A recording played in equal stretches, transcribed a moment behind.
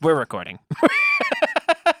We're recording.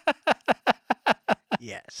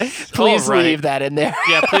 Yes. Please leave that in there.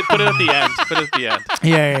 Yeah, put it at the end. Put it at the end.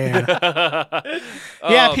 Yeah.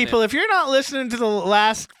 Yeah, people, man. if you're not listening to the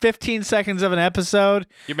last 15 seconds of an episode,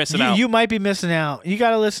 You're missing out. You might be missing out. You got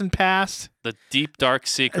to listen past. The deep, dark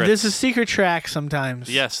secrets. There's a secret track sometimes.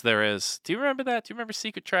 Yes, there is. Do you remember that? Do you remember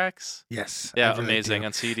Secret Tracks? Yes. Yeah, I really amazing do.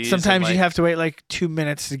 on CDs. Sometimes and, you have to wait like 2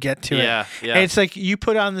 minutes to get to it. Yeah. And it's like you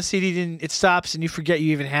put on the CD and it stops and you forget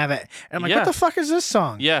you even have it. And I'm like, what the fuck is this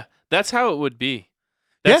song? Yeah, that's how it would be.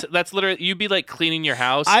 That's literally, you'd be like cleaning your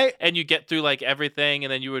house and you get through like everything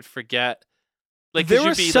and then you would forget. Like, there were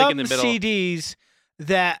you'd be some like in the middle. CDs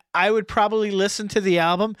that I would probably listen to the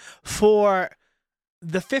album for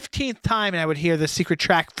the 15th time and I would hear the secret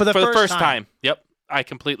track for the first time. Yep, I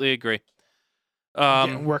completely agree.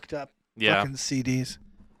 Getting worked up. Yeah. Fucking CDs.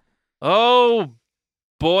 Oh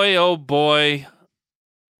boy.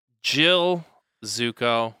 Jill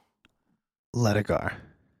Zucco. Ledogar.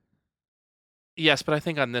 Yes, but I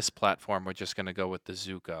think on this platform we're just going to go with the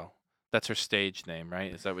Zucco. That's her stage name,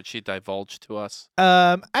 right? Is that what she divulged to us?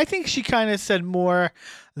 I think she kind of said more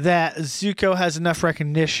that Zucco has enough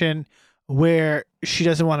recognition where she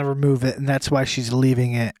doesn't want to remove it, and that's why she's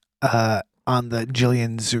leaving it on the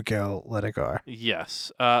Jillian Zucco Ledogar.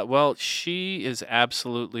 Yes. Well, she is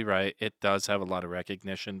absolutely right. It does have a lot of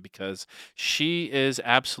recognition because she is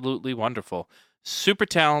absolutely wonderful. Super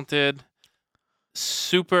talented,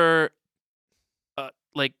 super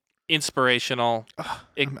inspirational,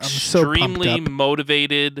 I'm so pumped extremely up.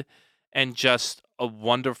 motivated, and just a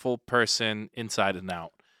wonderful person inside and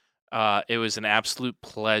out. It was an absolute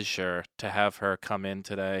pleasure to have her come in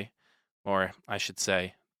today, or I should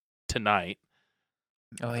say, tonight.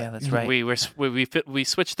 Oh yeah, that's right. We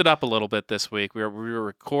switched it up a little bit this week. We were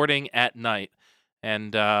recording at night,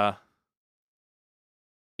 and I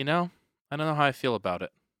don't know how I feel about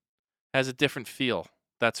it. It has a different feel,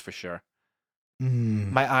 that's for sure.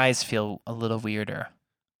 My eyes feel a little weirder.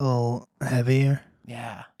 A little heavier.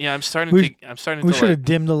 Yeah. Yeah, I'm starting We to should have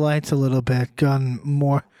dimmed the lights a little bit, gone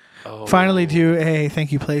more. Finally do a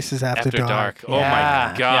thank you places after dark. Oh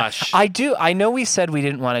my gosh. Yeah. I know we said we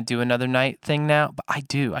didn't want to do another night thing now, but I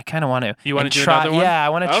do. I kind of want to. You want to do try, another one? Yeah, I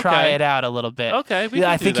want to try Okay. it out a little bit. Okay, we Yeah,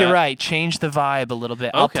 can I do think that. you're right. Change the vibe a little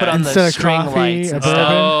bit. I'll Okay. put on Instead the of string coffee, lights. a and bourbon.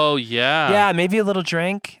 stuff. Oh yeah. Yeah, maybe a little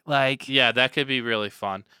drink. Like Yeah, that could be really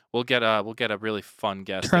fun. We'll get a really fun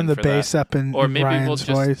guest. Turn in the for bass that. up in Or maybe Ryan's we'll just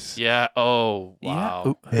voice. Yeah. Oh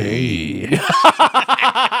wow. Yeah. Hey.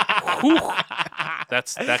 Whew. That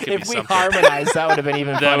could be if we something. harmonized, that would have been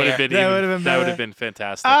even That would funnier. have been That would have been that would better. have been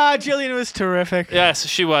fantastic. Jillian was terrific. Yes,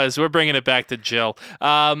 she was. We're bringing it back to Jill.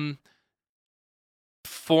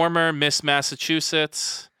 Former Miss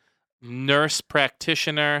Massachusetts, nurse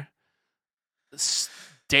practitioner,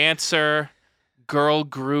 dancer, girl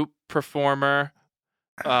group performer.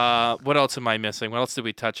 What else am I missing? What else did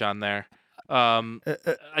we touch on there? You know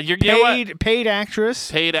what? Paid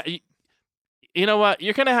actress. You know what?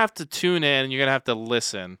 You're gonna have to tune in. And you're gonna have to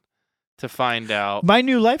listen to find out. My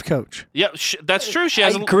new life coach. Yeah, that's true. She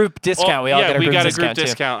has A group discount. We all get a group discount. We got a group too.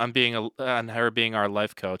 discount on her being our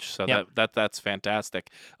life coach. So Yep. that's fantastic.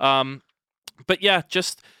 But yeah,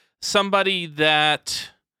 just somebody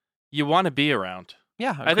that you want to be around.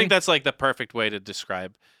 Yeah, I think that's like the perfect way to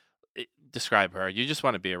describe her. You just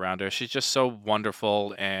want to be around her. She's just so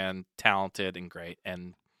wonderful and talented and great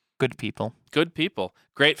and good people. good people.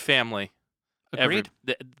 Great family. Agreed.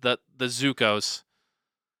 The Zuccos.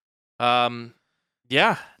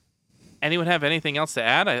 Yeah. Anyone have anything else to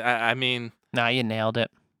add? I mean, Nah, you nailed it.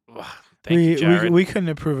 thank you, Jared. We couldn't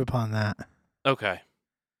improve upon that. Okay.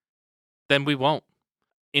 Then we won't.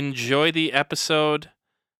 Enjoy the episode.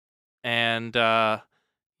 And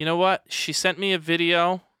you know what? She sent me a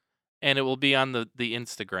video, and it will be on the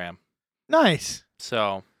Instagram. Nice.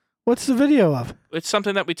 So What's the video of? it's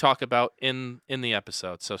something that we talk about in the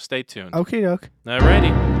episode. So stay tuned. Okie doke.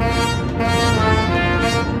 Alrighty.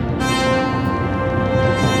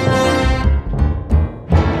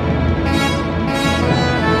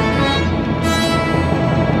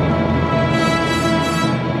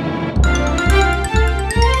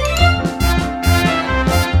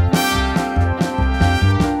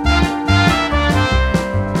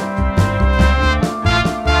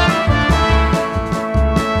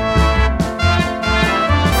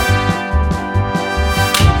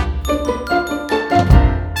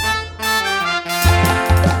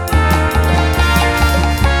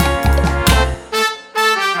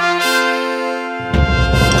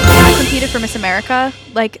 For Miss America,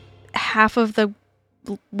 like half of the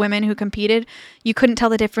women who competed, you couldn't tell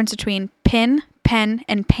the difference between pin, pen,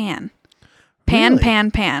 and pan. Pan, Really?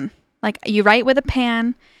 pan, pan. Like you write with a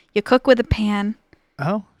pan You cook with a pan.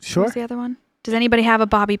 Oh, What sure. was the other one? Does anybody have a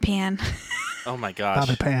bobby pan? Oh my gosh.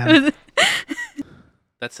 Bobby Pan.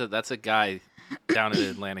 That's a guy down in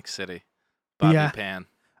Atlantic City. Bobby Yeah. Pan.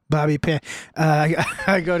 Bobby Pan.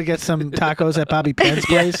 I go to get some tacos at Bobby Pan's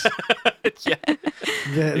place. Yeah.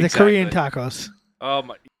 The Exactly. Korean tacos. Oh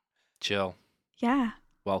my. Jill, Yeah.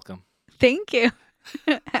 welcome. Thank you.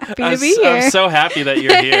 Happy I'm to be here. I'm so happy that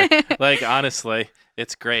you're here. Like honestly,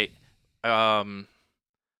 it's great.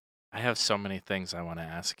 I have so many things I want to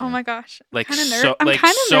ask you. Oh my gosh. Like I'm so, I'm like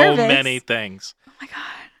kinda so nervous. many things. Oh my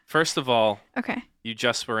god. First of all, Okay. you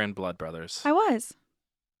just were in Blood Brothers I was.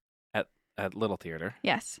 at Little Theater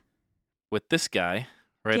Yes. with this guy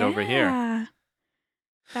right over here. Yeah.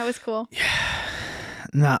 That was cool. Yeah.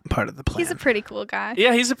 Not part of the plan. He's a pretty cool guy.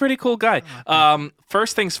 Yeah, he's a pretty cool guy.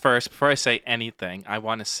 First things first, before I say anything, I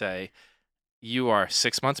want to say you are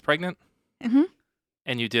 6 months pregnant Mhm.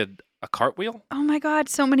 and you did a cartwheel. Oh my god,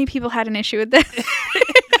 so many people had an issue with this.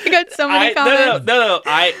 I got so many comments. No.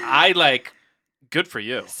 I like, good for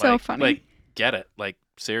you. So like, funny. Like, get it. Like,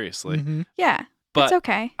 seriously. Mhm. Yeah. But It's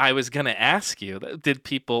okay. I was gonna ask you,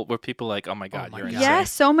 were people like, oh my god, my you're God. insane? Yeah,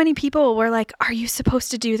 so many people were like, "Are you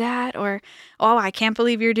supposed to do that?" Or, "Oh, I can't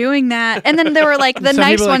believe you're doing that." And then there were like the Some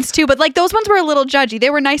nice people like- ones too, but like those ones were a little judgy. They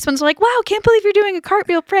were nice ones, like, "Wow, can't believe you're doing a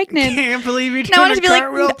cartwheel pregnant." Can't believe you're Now I doing want a to be like,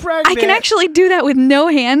 cartwheel "No, pregnant. I can actually do that with no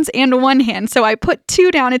hands and one hand. So I put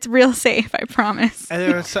 2 down. It's real safe, I promise. And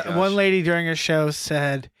there was Oh, gosh. one lady during a show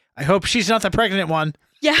said, "I hope she's not the pregnant one."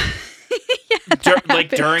 Yeah. Yeah, that Like happened.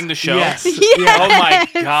 during the show. Yes. Yes. Oh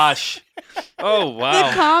my gosh. Oh The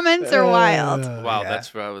wow. comments are wild. Wow, Yeah. that's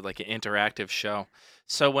probably like an interactive show.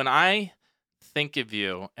 So when I think of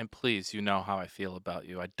you, and please, you know how I feel about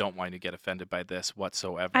you. I don't want you to get offended by this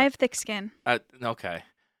whatsoever. I have thick skin. Okay.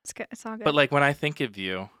 It's good. It's all good. But like when I think of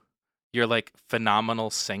you, you're like phenomenal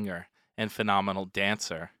singer and phenomenal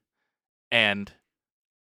dancer. And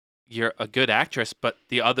you're a good actress, but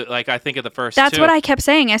the other, like I think of the first That's two. what I kept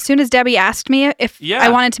saying. As soon as Debbie asked me if Yeah. I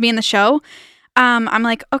wanted to be in the show, I'm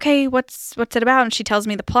like, okay, what's it about? And she tells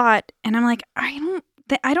me the plot, and I'm like,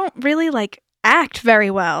 I don't really like act very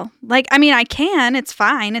well. Like, I mean, I can. It's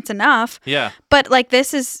fine. It's enough. Yeah. But like,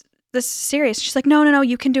 this is serious. She's like, no,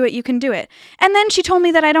 you can do it. You can do it. And then she told me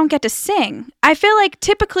that I don't get to sing. I feel like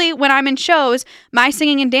typically when I'm in shows, my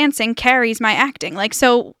singing and dancing carries my acting. Like,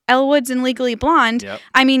 so Elle Woods in Legally Blonde, Yep.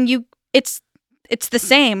 I mean, it's the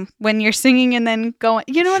same when you're singing and then going,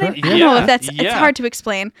 you know what I Sure. mean? I don't know Yeah, if that's, it's yeah. hard to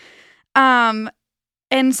explain. And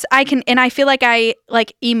I feel like I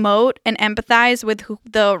like emote and empathize with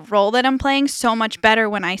the role that I'm playing so much better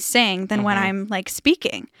when I sing than when Mhm. I'm like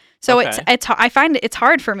speaking. So Okay. I find it's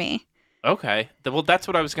hard for me. Okay. Well, that's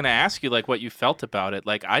what I was going to ask you, like what you felt about it.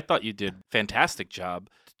 Like I thought you did fantastic job.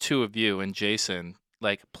 The two of you and Jason,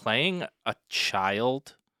 like playing a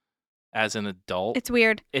child as an adult. It's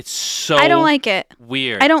weird. It's so I don't like it.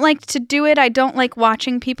 weird. I don't like to do it. I don't like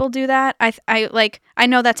watching people do that. I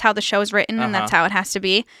know that's how the show's written and that's how it has to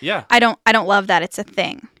be. Yeah. I don't love that it's a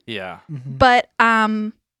thing. Yeah. Mhm. But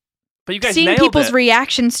But you guys seeing nailed people's it.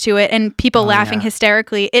 reactions to it and people Oh, laughing yeah.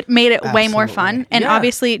 hysterically, it made it way more fun. Absolutely. And Yeah.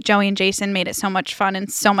 obviously Joey and Jason made it so much fun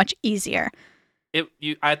and so much easier.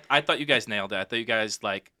 I thought you guys nailed it. I thought you guys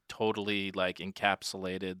like totally like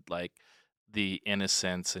encapsulated like the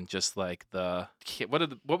innocence and just like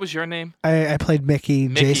what was your name? I played Mickey.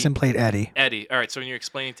 Mickey. Jason played Eddie. Eddie. All right, so when you're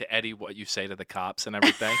explaining to Eddie what you say to the cops and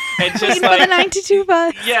everything, and You just know, like the 92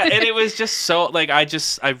 bus. yeah, and it was just so like I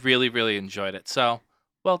really really enjoyed it. So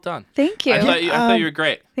well done. Thank you. I thought you were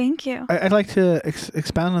great. Thank you. I'd like to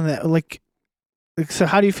expound on that. Like, so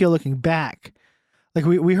how do you feel looking back? Like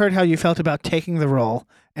we heard how you felt about taking the role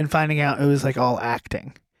and finding out it was like all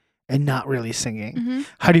acting and not really singing. Mhm.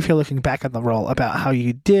 How do you feel looking back on the role about how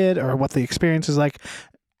you did or what the experience is like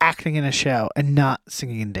acting in a show and not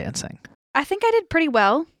singing and dancing? I think I did pretty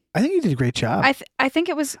well. I think you did a great job. I think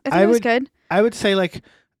it was I it was would- good. I would say, like,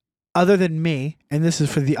 other than me, and this is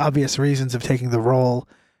for the obvious reasons of taking the role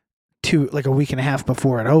to like a week and a half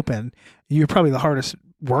before it opened, you're probably the hardest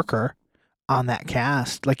worker on that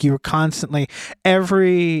cast. Like, you were constantly,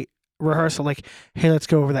 every rehearsal, like, hey, let's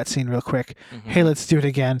go over that scene real quick. Mhm. Hey, let's do it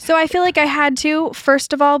again. So I feel like I had to,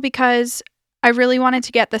 first of all, because I really wanted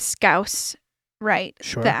to get the Scouse right,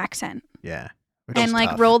 Sure. the accent. Yeah. Which And is like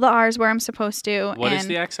tough. roll the R's where I'm supposed to. What is and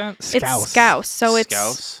the accent? It's Scouse. So it's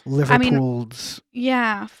Scouse. Liverpool's.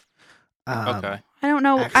 yeah. Okay. I don't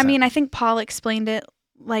know. I accent. mean, I think Paul explained it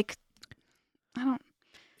like I don't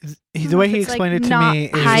The way know if he it's, like, explained it to not me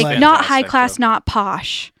is high, like, not high Fantastic, class, though. not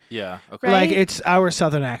posh. Yeah. Okay. Right? like it's our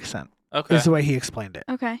southern accent. Okay. Is the way he explained it.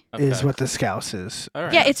 Okay. Is Okay. what the Scouse is. All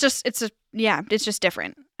right. Yeah, it's just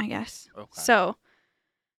different, I guess. Okay. So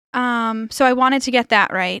So I wanted to get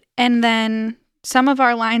that right. And then some of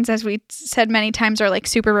our lines, as we said many times, are like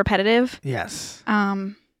super repetitive. Yes.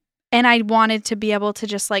 And I wanted to be able to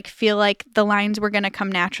just like feel like the lines were going to come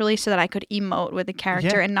naturally so that I could emote with the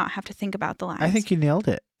character and not have to think about the lines. I think you nailed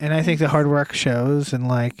it. And I think the hard work shows. And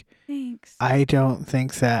like, Thanks. I don't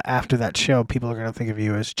think that after that show, people are going to think of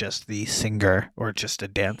you as just the singer or just a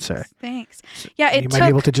dancer. Thanks. Yeah, You might be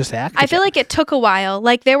able to just act. I feel like it took a while.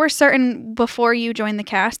 Like there were certain, before you joined the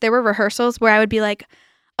cast, there were rehearsals where I would be like,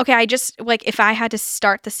 okay, I just, like, if I had to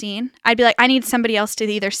start the scene, I'd be like, I need somebody else to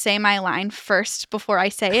either say my line first before I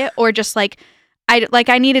say it, or just like,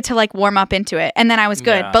 I needed to like warm up into it, and then I was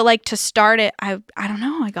good. Yeah. But like to start it, I don't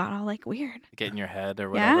know, I got all like weird. Get in your head or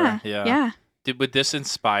whatever. Yeah. Would this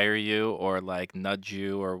inspire you or like nudge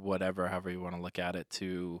you or whatever, however you want to look at it,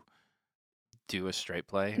 to do a straight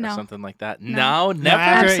play or No. something like that? No. No, never.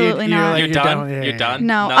 Absolutely not. You're done. Yeah, You're yeah. done.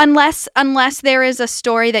 No, unless there is a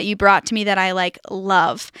story that you brought to me that I like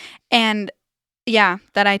love, and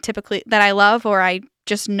that I love, or I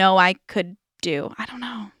just know I could do. I don't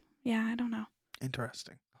know. Yeah, I don't know.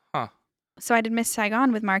 Interesting. So I did Miss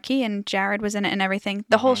Saigon with Marquis, and Jared was in it and everything.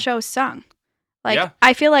 The whole show sung. Like Yeah.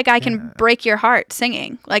 I feel like I can Yeah. break your heart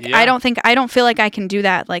singing. Like Yeah. I don't feel like I can do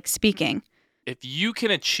that like speaking. If you can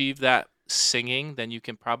achieve that singing, then you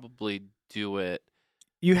can probably do it.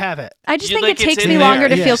 You have it. I just You- think like, it it's takes in me there. longer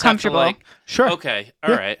to Yeah. feel Just have to, comfortable. like, Sure. Okay. All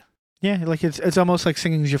Yeah. right. Yeah, like it's almost like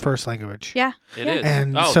singing is your first language. Yeah. It Yeah. is.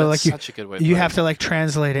 And oh, so, that's like, such a good way. You put have it. to like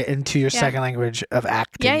translate it into your Yeah. second language of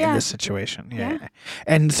acting Yeah, in yeah. this situation. Yeah. Yeah.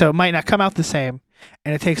 And so it might not come out the same,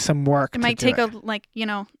 and it takes some work. It might to do take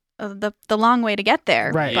the long way to get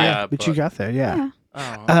there. right. Yeah, Yeah, but you but- got there. Yeah.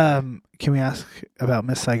 Oh, okay. Can we ask about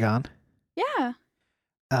Miss Saigon? Yeah.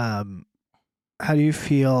 How do you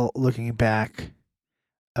feel looking back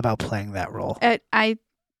about playing that role?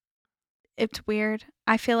 It's weird.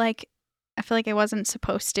 I feel like I wasn't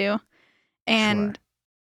supposed to. And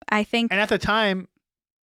I think And at the time,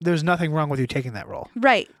 there's nothing wrong with you taking that role.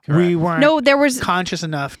 right. We Correct. weren't No, there was conscious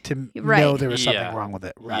enough to Right. know there was something Yeah. wrong with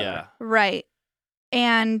it. Rather. Yeah. right.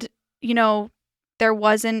 And there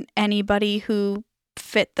wasn't anybody who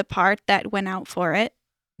fit the part that went out for it.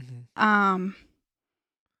 Mhm.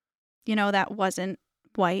 That wasn't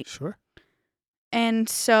white. Sure. And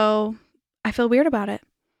so I feel weird about it.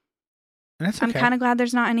 And that's okay. I'm kind of glad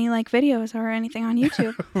there's not any like videos or anything on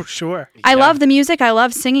YouTube. Sure. I Yeah. love the music. I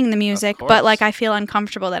love singing the music, but course. like I feel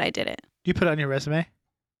uncomfortable that I did it. Do you put it on your resume?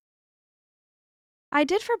 I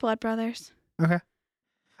did for Blood Brothers.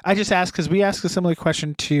 I just asked because we asked a similar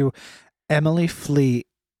question to Emily Fleet,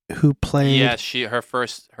 who played Yeah, her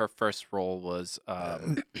first role was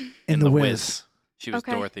in The Wiz. She was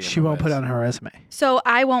Okay. Dorothy. in She The won't put Wiz. it on her resume. So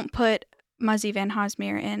I won't put Muzzy Van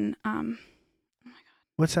Hosmere in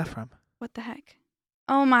What's that from? what the heck?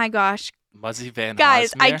 Oh my gosh. Muzzy Van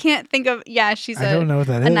Guys, I Hosmere? can't think of she's I don't know what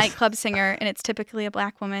that is. a nightclub singer, and it's typically a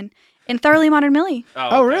black woman in Thoroughly Modern Millie.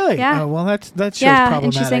 Oh, okay. really? Yeah. Oh, well, that show's Yeah, and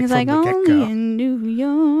problematic she sings from like the only get-go. in New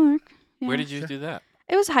York. Yeah. Where did you do that?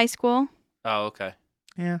 It was high school. Oh, okay.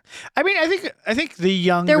 Yeah. I mean, I think the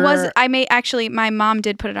younger There was my mom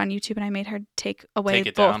did put it on YouTube, and I made her take away Take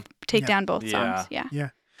it both down? take Yeah. down both Yeah. songs. Yeah.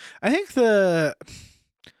 I think the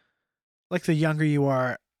younger you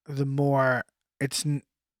are, the more it's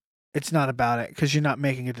not about it because you're not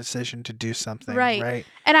making a decision to do something, Right. right?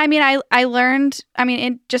 And I mean, I learned,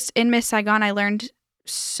 in Miss Saigon, I learned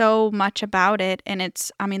so much about it. And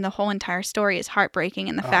the whole entire story is heartbreaking.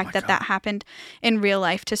 And the Oh fact my that God. that happened in real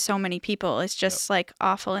life to so many people is just like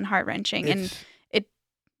awful and heart wrenching. And It's-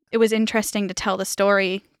 it was interesting to tell the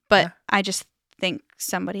story, but Yeah. I just think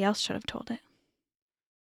somebody else should have told it.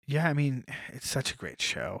 yeah, I mean, it's such a great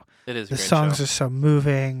show. It is a The great songs show. are so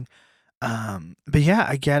moving. But yeah,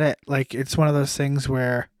 I get it. Like, it's one of those things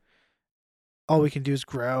where all we can do is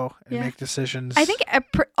grow and Yeah. make decisions. I think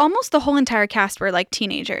almost the whole entire cast were like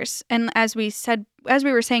teenagers. And as we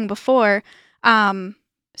were saying before,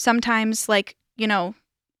 sometimes like,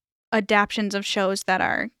 adaptions of shows that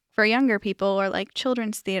are for younger people or like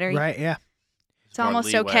children's theater, right? Yeah. it's More almost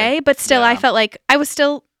leeway. okay. But still, I Yeah. felt like I was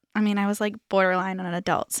like borderline on an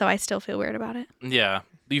adult. So I still feel weird about it. Yeah.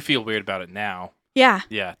 You feel weird about it now. Yeah.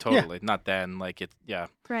 Yeah, totally. Not then. Like it. Yeah.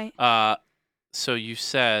 Right. So you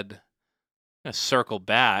said, I'm gonna circle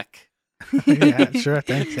back Yeah, sure.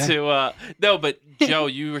 Thanks. Yeah. to no, but Joe,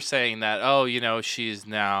 you were saying that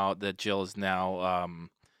Jill is now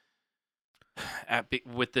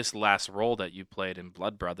with this last role that you played in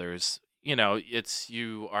Blood Brothers.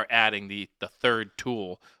 You are adding the third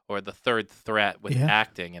tool or the third threat with Yeah.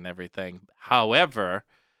 acting and everything. However,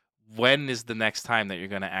 when is the next time that you're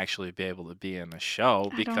going to actually be able to be in a show? I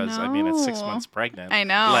don't Because I mean, it's 6 know. months pregnant. I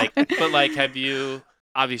know. Like, but like, have you?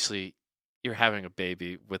 Obviously, you're having a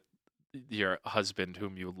baby with your husband,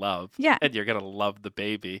 whom you love. Yeah. And you're gonna love the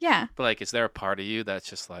baby. Yeah. But like, is there a part of you that's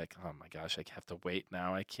just like, oh my gosh, I have to wait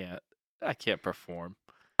now. I can't perform.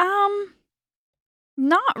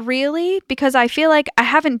 Not really, because I feel like I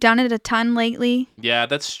haven't done it a ton lately. Yeah,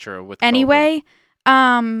 that's true. With COVID. Anyway,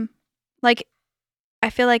 like I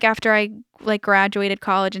feel like after I like graduated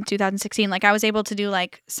college in 2016, like I was able to do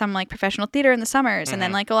like some like professional theater in the summers and then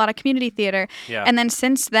Mhm. like a lot of community theater. Yeah. And then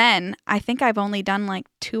since then, I think I've only done like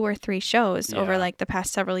 2 or 3 shows over Yeah. like the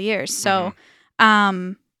past several years. So,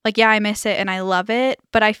 like yeah, I miss it and I love it,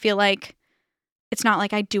 but I feel like it's not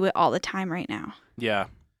like I do it all the time right now. Yeah.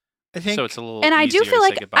 I think So it's a little. And I do easier feel to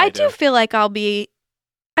like say goodbye to. I feel like I'll be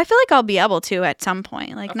able to at some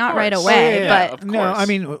point, like Of not right course. away, yeah, but of no, I course.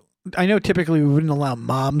 mean, I know typically we wouldn't allow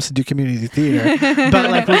moms to do community theater,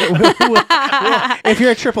 but like if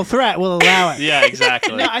you're a triple threat, we'll allow it. Yeah,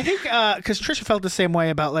 exactly. No, I think because Trisha felt the same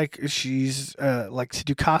way about like she's like to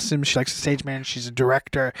do costumes. She likes to stage manage. She's a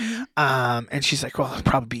director, and she's like, well, it'll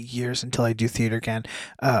probably be years until I do theater again.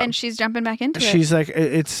 and she's jumping back into it. She's like,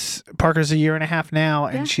 it's Parker's a year and a half now,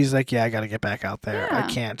 and Yeah. she's like, yeah, I got to get back out there. I Yeah.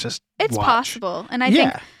 can't just. It's watch. possible, and I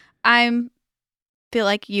think feel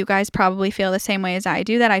like you guys probably feel the same way as I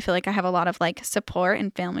do, that I feel like I have a lot of like support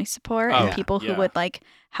and family support and Oh, people who yeah. would like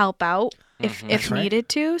help out if Mhm. if That's right. needed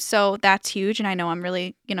to. So that's huge, and I know I'm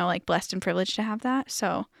really, like blessed and privileged to have that.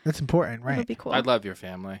 So That's important, it right? would be cool. I love your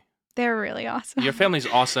family. They're really awesome. Your family's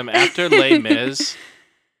awesome. After Les Mis,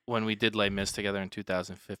 when we did Les Mis together in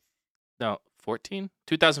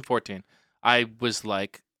 2014, I was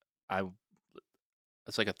like,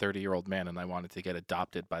 it's like a 30-year-old man, and I wanted to get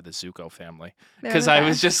adopted by the Zucco family They're because the I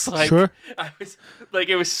was best. just like, Sure. I was like,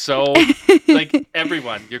 it was so like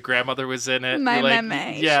everyone. Your grandmother was in it. My You're like,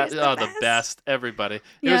 meme, yeah, she's the the best. Everybody.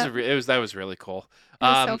 Yeah. That was really cool. It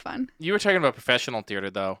was so fun. You were talking about professional theater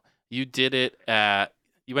though. You did it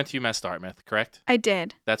you went to UMass Dartmouth, correct? I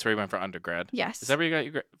did. That's where you went for undergrad. Yes. Is that where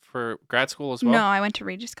you got for grad school as well? No, I went to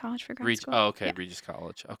Regis College for grad school. Oh, okay, Yeah. Regis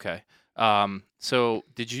College. Okay. So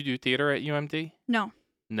did you do theater at UMD? No.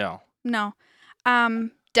 No.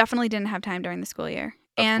 Definitely didn't have time during the school year.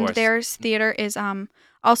 Of And course. there's theater is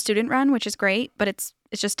all student run, which is great, but it's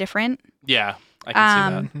just different. Yeah, I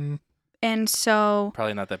can see that. Mhm. And so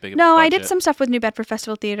Probably not that big of a no, I budget. did some stuff with New Bedford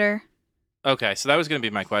Festival Theater. Okay, so that was going to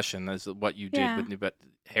be my question: is what you did Yeah. with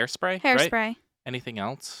Hairspray? Hairspray. Right? Anything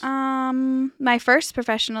else? My first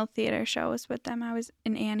professional theater show was with them. I was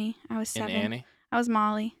in Annie. I was In 7. Annie, I was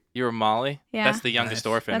Molly. you were Molly. Yeah. That's the youngest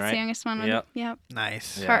Nice. orphan, That's right? the youngest one. Yep. Yep.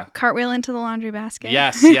 Nice. Yeah. Cartwheel into the laundry basket.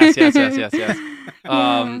 Yes.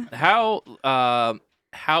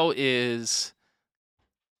 How is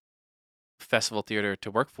festival theater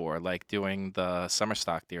to work for? Like doing the summer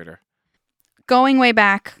stock theater? Going way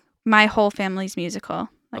back, my whole family's musical.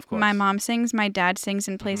 Like Of my course. mom sings, my dad sings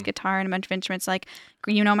and plays Mhm. guitar and a bunch of instruments. Like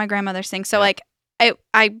my grandmother sings. So Yeah. like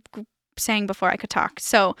I sang before I could talk.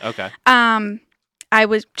 So Okay. I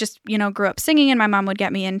was just, grew up singing, and my mom would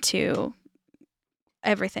get me into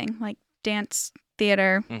everything, like dance,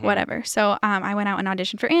 theater, Mhm. whatever. So I went out and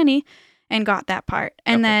auditioned for Annie and got that part.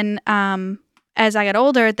 And Okay. then as I got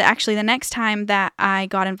older, actually the next time that I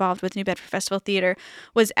got involved with New Bedford Festival Theater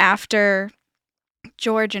was after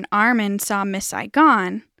George and Armin saw Miss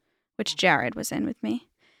Saigon, which Jared was in with me.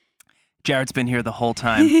 Jared's been here the whole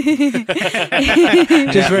time.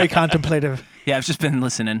 Just very contemplative. Yeah, I've just been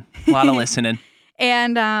listening. A lot of listening.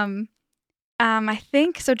 And I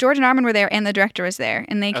think so. George and Armin were there, and the director was there,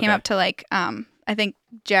 and they came Okay. up to like I think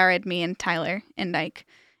Jared, me, and Tyler and Ike,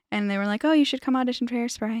 and they were like, "Oh, you should come audition for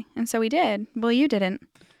Hairspray," and so we did. Well, you didn't.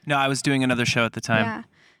 No, I was doing another show at the time. Yeah.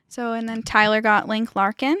 So and then Tyler got Link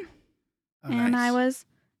Larkin, Oh, and nice. I was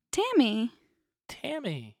Tammy,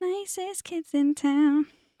 Tammy. nicest kids in town.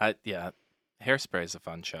 Yeah. Hairspray is a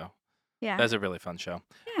fun show. Yeah. That's a really fun show.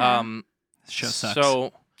 Yeah. This show sucks.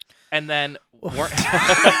 So, and then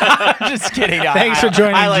Just kidding. No, Thanks for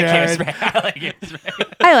joining, I like Jared. Hairspray. I like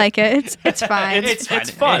Hairspray. I like it. It's fine. it's fine.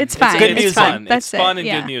 fun. It's fine. Good It's music. fun. That's it's it. fun and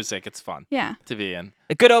Yeah. good music. It's fun Yeah. to be in.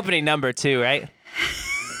 A good opening number too, right?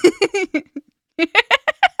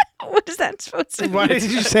 What is that supposed to Why mean?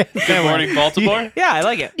 did you say Good that? morning, Baltimore. Yeah, I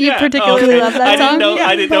like it. You Yeah, particularly okay. love that I song? didn't know. Yeah.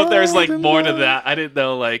 I didn't know if there was like more to that. I didn't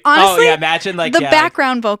know like. Honestly, oh yeah, imagine like the yeah,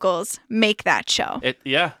 background vocals make that show. It.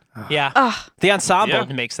 Yeah. yeah. Oh, The ensemble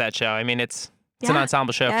Yeah. makes that show. I mean, it's an Yeah.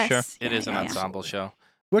 ensemble show yes. for sure. It Yeah, is an yeah. ensemble show.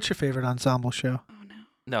 What's your favorite ensemble show? Oh no.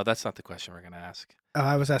 No, that's not the question we're gonna ask. Oh,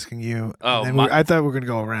 I was asking you. Oh, and then I thought we were gonna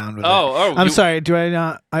go around with it. I'm you- sorry. Do I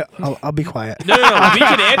not? I'll be quiet. No, we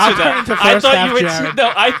can answer that. turn to I first thought half, you were. Jared.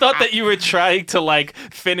 No, I thought that you were trying to like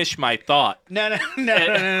finish my thought, No. and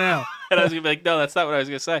I was gonna be like, no, that's not what I was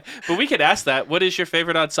gonna say. But we could ask that. What is your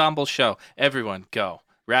favorite ensemble show? Everyone, go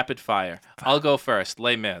rapid fire. I'll go first.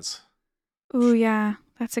 Les Mis. Ooh, yeah.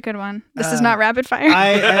 That's a good one. This is not rapid fire.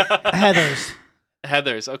 Heather's.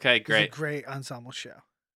 Heather's. Okay, It's a great. great ensemble show.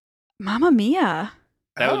 Mamma Mia.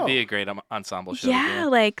 That would be a great ensemble show. Yeah,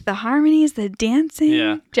 like the harmonies, the dancing.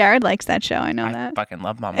 Yeah. Jared likes that show. I know I that. fucking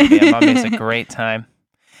love Mamma Mia. Mamma Mia's a great time.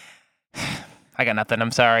 I got nothing.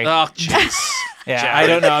 I'm sorry. Oh, jeez. Yeah, Jared. I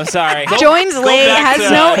don't know. I'm sorry. Joins late, back has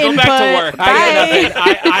to- no go input. back to work. Bye.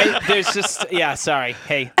 I got nothing. There's just sorry.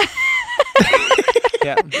 Hey.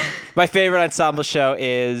 Yeah. My favorite ensemble show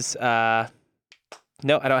is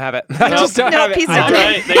no, I don't have it. I just don't No, have it. piece I of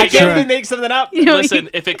can't- it. There you I can't go. even make something up. You know, Listen,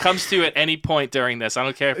 if it comes to at any point during this, I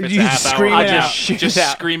don't care if it's You a half scream hour. it I'll out.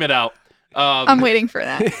 just scream it out. I'm waiting for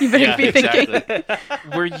that. You better Yeah, be thinking.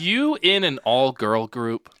 exactly. Were you in an all-girl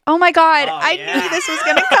group? Oh my God. Oh, I yeah. knew this was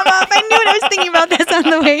going to come up. I knew it. I was thinking about this on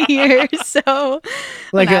the way here. So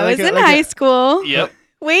when I was in high school. Yep.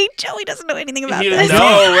 Wait, Joey doesn't know anything about You this.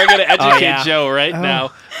 know, we're gonna educate yeah. Joe right Oh.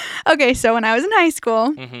 now. Okay, so when I was in high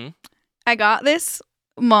school, Mm-hmm. I got this.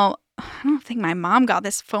 Well, I don't think my mom got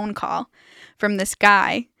this phone call from this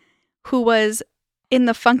guy who was in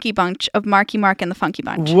the Funky Bunch of Marky Mark and the Funky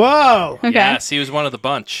Bunch. Whoa. Okay. Yes, he was one of the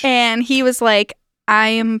bunch. And he was like, I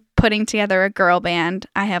am putting together a girl band.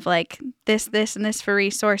 I have like this, and this for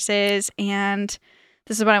resources, and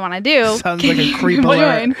this is what I want to do. Sounds Can like a you creep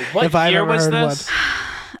alert. join? What If I've year ever was heard this?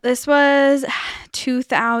 This was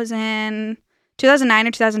 2009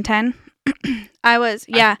 or 2010. I was,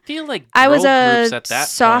 I feel like I was girl a groups at that point.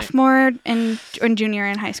 sophomore and junior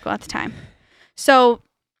in high school at the time. So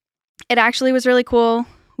it actually was really cool.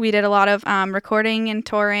 We did a lot of recording and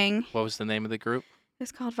touring. What was the name of the group? It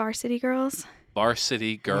was called Varsity Girls.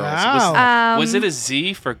 Varsity Girls. Wow. Was it a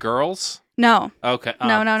Z for girls? No. Okay. No,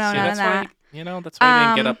 see, none that's of that. Why, that's why you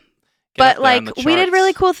didn't get up. But up there on like the we did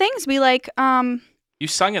really charts. cool things. We like You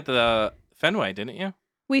sung at the Fenway, didn't you?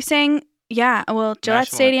 we sang Gillette National-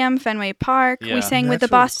 Stadium, Fenway Park. Yeah. We sang with the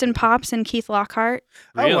That's really Boston Pops and Keith Lockhart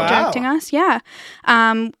Oh, Really? wow. directing us. Yeah.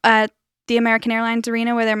 At the American Airlines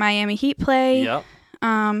Arena where their Miami Heat play. Yep.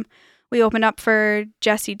 We opened up for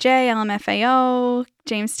Jessie J, LMFAO,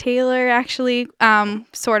 James Taylor, actually,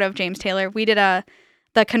 sort of James Taylor. We did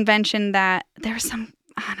the convention that there was some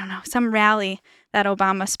rally that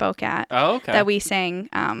Obama spoke at Oh, okay. that we sang,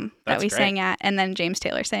 That's great. sang at, and then James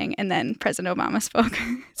Taylor sang, and then President Obama spoke.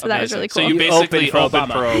 So that was Amazing. really So cool. you You basically opened for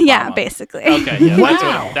opened Obama. for Obama. Yeah, basically. Okay. Yeah,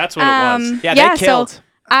 Wow. That's what it was. Yeah, yeah, they killed. So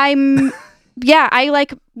I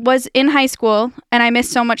like was in high school and I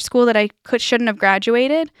missed so much school that I shouldn't have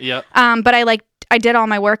graduated. Yep. But I did all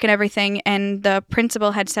my work and everything, and the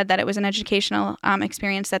principal had said that it was an educational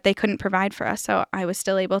experience that they couldn't provide for us, so I was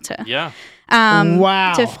still able to Yeah.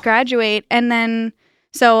 Wow. to graduate. And then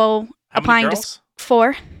so How applying many to girls?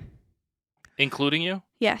 4. Including you?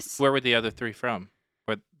 Yes. Where were the other 3 from?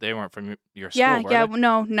 Where they weren't from your school, Yeah, were yeah, they?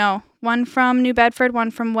 no. One from New Bedford,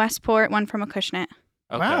 one from Westport, one from Acushnet.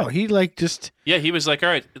 Okay. Wow. He like just Yeah, he was like, all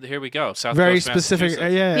right, here we go. South very Coast, specific.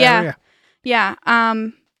 Massachusetts. Yeah. area. Yeah.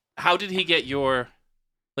 How did he get your,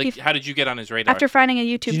 like, how did you get on his radar? After finding a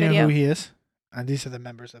Do YouTube you know video. who he is? These are the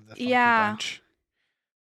members of the Funky Yeah. Bunch.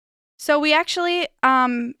 So we actually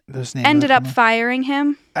Those names ended are up coming firing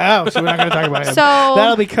him. Oh, so we're not going to talk about him. So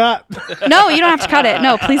That'll be cut. no, you don't have to cut it.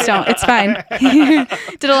 No, please don't. It's fine.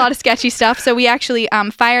 Did a lot of sketchy stuff. So we actually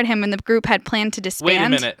fired him, and the group had planned to disband. Wait a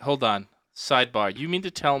minute. Hold on. Sidebar. You mean to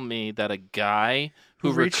tell me that a guy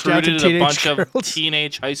who Reached out to recruited a teenage bunch of girls.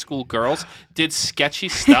 teenage high school girls did sketchy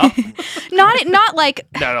stuff? Not like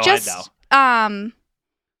No, just I know.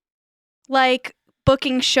 like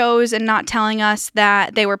booking shows and not telling us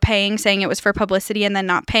that they were paying, saying it was for publicity, and then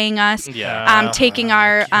not paying us. Yeah. Taking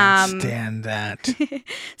our Can't stand that.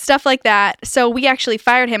 stuff like that. So we actually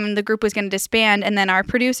fired him, and the group was going to disband. And then our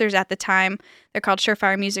producers at the time, they're called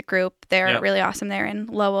Surefire Music Group. They're Yeah. really awesome. They're in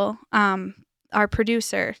Lowell. Our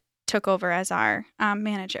producer took over as our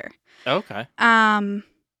manager. Okay.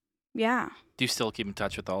 Yeah, Do you still keep in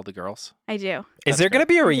touch with all the girls? I do. Is That's there going to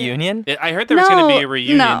great. be a reunion? I heard there was going to be a No,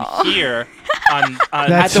 reunion no. here on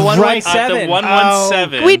That's At the right. 117. at the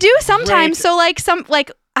 117. We do sometimes. Great So like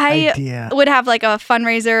I idea. would have like a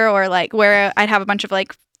fundraiser or like where I'd have a bunch of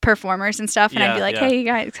like performers and stuff, and I'd be like, hey, you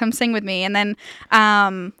guys, come sing with me. And then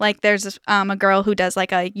like there's a girl who does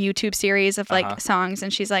like a YouTube series of like songs,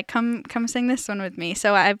 and she's like, come sing this one with me.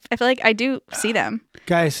 So I feel like I do see them,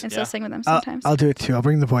 guys, and still sing with them sometimes. I'll do it too. I'll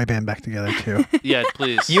bring the boy band back together too. Yeah,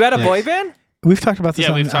 please. You had a boy band? We've talked about this.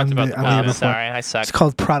 We've talked about the boy band. Sorry, I suck. It's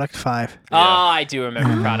called Product 5. Oh, I do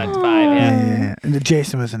remember Product 5. Yeah. Yeah. And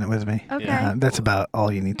Jason was in it with me. Okay. That's about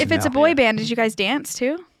all you need to know. If it's a boy band, did you guys dance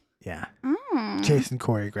too? Yeah. Oh. Jason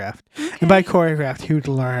choreographed. Okay. And by choreographed, he would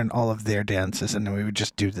learn all of their dances, and then we would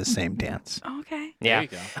just do the same dance. Okay. Yeah. There you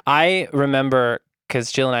go. I remember,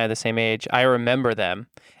 because Jill and I are the same age, I remember them.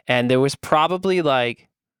 And there was probably like,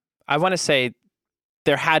 I want to say,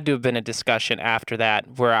 there had to have been a discussion after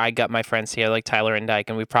that where I got my friends here, like Tyler and Dyke,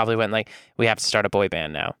 and we probably went like, we have to start a boy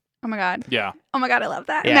band now. Oh my god. Yeah. Oh my god, I love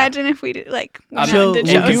that. Yeah. Imagine if we did like Jill, did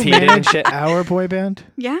will shows. you Competed and manage shit. our boy band?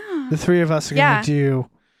 Yeah. The three of us are Yeah. going to do...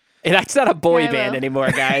 That's not a boy Yeah, I band will.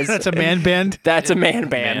 anymore, guys. That's a man band? That's a man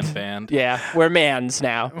band. Man band. Yeah, we're mans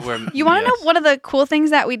now. You want to know one of the cool things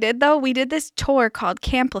that we did though? We did this tour called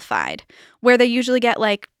Camplified, where they usually get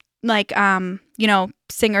like you know,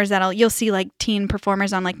 singers you'll see like teen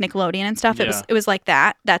performers on like Nickelodeon and stuff. Yeah. It was like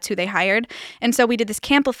that. That's who they hired. And so we did this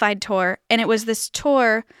Camplified tour, and it was this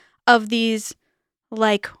tour of these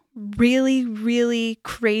like really, really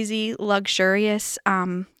crazy, luxurious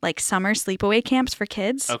like summer sleepaway camps for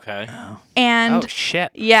kids. Okay. And Oh,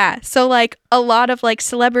 shit. yeah, so like a lot of like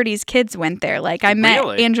celebrities' kids went there. Like I met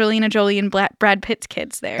Really? Angelina Jolie and Brad Pitt's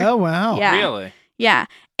kids there. Oh, wow. Yeah. Really? Yeah,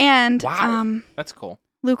 and Wow. That's cool.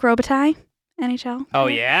 Luke Robitaille, NHL. Oh,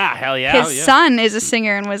 yeah. Hell yeah. His Oh, yeah. son is a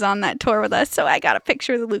singer and was on that tour with us, so I got a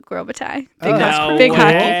picture of the Luke Robitaille. Big, that's No big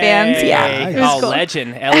hockey way. fans. Yeah, Nice. it was Oh, cool.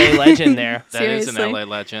 legend. LA legend there. That is an Seriously. LA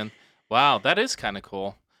legend. Wow, that is kind of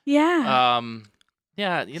cool. Yeah.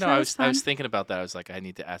 Yeah, you know, So that was I was fun. thinking about that. I was like, I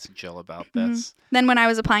need to ask Jill about Mhm. this. Then when I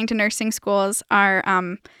was applying to nursing schools, our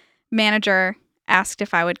manager asked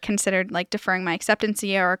if I would consider like deferring my acceptance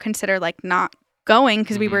year or consider like not going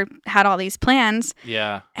because we had all these plans.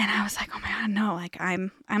 Yeah, And I was like, oh my god, no! Like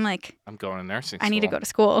I'm like I'm going to nursing school. I need to go to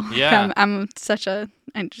school. Yeah. I'm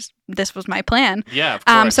this was my plan. Yeah, of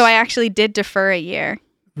course. So I actually did defer a year.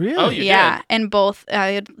 Really? Oh, you yeah, did? and both I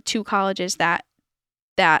had two colleges that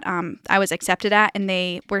I was accepted at, and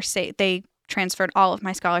they transferred all of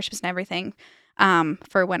my scholarships and everything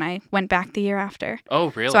for when I went back the year after.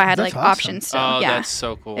 Oh, really? So I had That's like awesome. options still. Oh, yeah. that's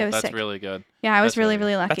so cool. It was That's sick. really good. Yeah, I was that's really,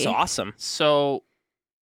 really really lucky. That's awesome. So,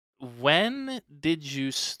 when did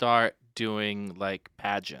you start doing like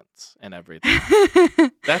pageants and everything?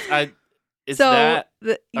 That's Is that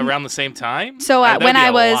around the same time? So That'd when be I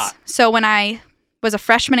a was lot. when I was a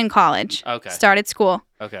freshman in college, Okay. started school.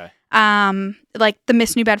 Okay. Like the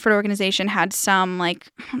Miss New Bedford organization had some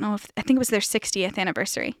like I think it was their 60th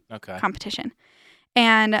anniversary Okay. competition.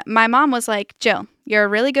 And my mom was like, Jill, you're a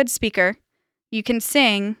really good speaker. You can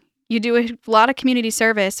sing. You do a lot of community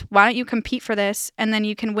service. Why don't you compete for this? And then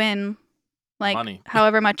you can win like Money.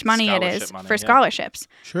 however much money it Scholarship is money, for yeah. scholarships.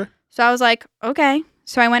 Sure. So I was like, okay.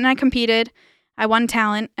 So I went and I competed. I won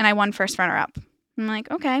talent and I won first runner up. I'm like,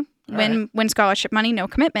 okay, win scholarship money, no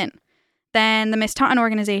commitment. Then the Miss Taunton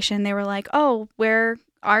organization, they were like, oh,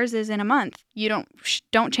 ours is in a month. You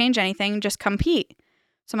don't change anything, just compete.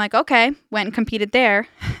 So I'm like, okay, went and competed there,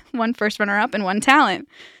 won first runner up and won talent.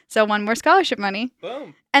 So won more scholarship money.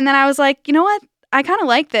 Boom. And then I was like, you know what? I kind of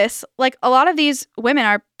like this. Like a lot of these women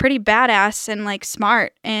are pretty badass and like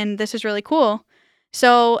smart, and this is really cool.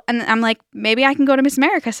 So, and I'm like, maybe I can go to Miss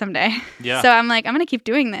America someday. Yeah. So I'm like, I'm going to keep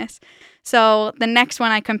doing this. So the next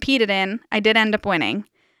one I competed in, I did end up winning,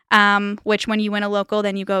 which when you win a local,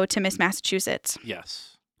 then you go to Miss Massachusetts.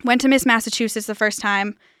 Yes. Went to Miss Massachusetts the first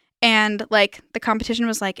time, and like the competition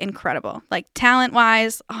was like incredible. Like talent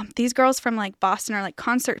wise, these girls from like Boston are like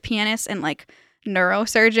concert pianists and like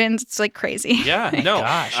neurosurgeons. It's like crazy. Yeah. No.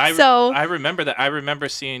 gosh. I remember that. I remember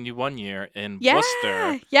seeing you one year in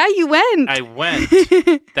Worcester. Yeah, you went. I went.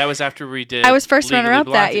 That was after we did. I was first Legally runner-up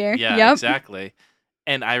that Blonde. year. Yeah, Yep. exactly.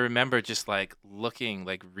 And I remember just like looking,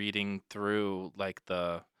 like reading through like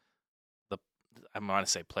the I want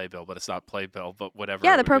to say playbill, but it's not playbill, but whatever.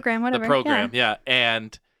 Yeah, it the would be. program, whatever. The program, yeah.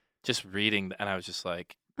 And just reading, and I was just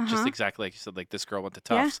like, just Uh-huh. exactly like you said, like this girl went to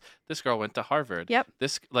Yeah. Tufts, this girl went to Harvard. Yep.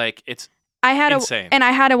 This like it's I had insane.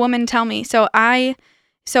 I had a woman tell me. So I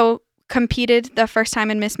competed the first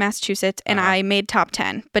time in Miss Massachusetts, and Uh-huh. I made top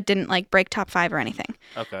 10, but didn't like break top 5 or anything.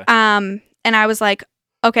 okay. And I was like,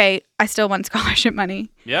 okay, I still won scholarship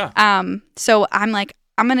money. Yeah. So I'm like,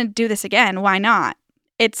 I'm gonna do this again. Why not?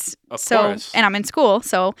 It's Of so, course. and I'm in school.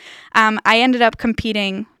 So, I ended up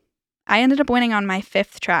competing. I ended up winning on my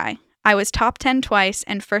 5th try. I was top 10 twice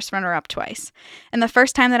and first runner-up twice. And the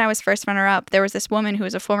first time that I was first runner-up, there was this woman who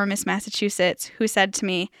was a former Miss Massachusetts who said to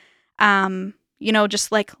me,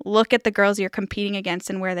 just like look at the girls you're competing against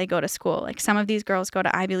and where they go to school. Like some of these girls go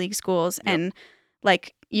to Ivy League schools and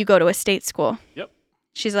like you go to a state school. Yep.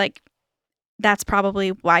 She's like, that's probably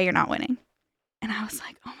why you're not winning. And I was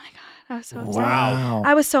like, oh my God. I was so upset. Wow.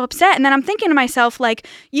 I was so upset. And then I'm thinking to myself, like,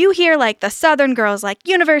 you hear like the Southern girls, like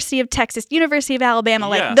University of Texas, University of Alabama,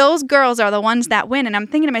 like those girls are the ones that win. And I'm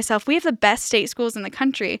thinking to myself, we have the best state schools in the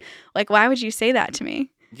country. Like, why would you say that to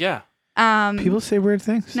me? Yeah. People say weird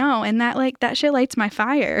things. No, and that shit lights my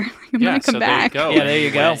fire. I'm gonna come back. There you go. Yeah, there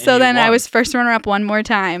you go. So then I was first runner up one more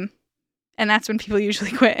time. And that's when people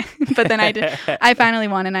usually quit. But then I finally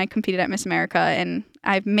won and I competed at Miss America and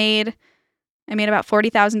I made about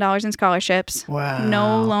 $40,000 in scholarships. Wow.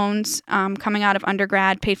 No loans coming out of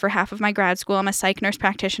undergrad, paid for half of my grad school. I'm a psych nurse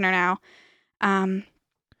practitioner now. And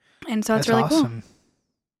so it's really awesome. cool.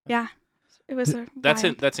 Yeah. It was That's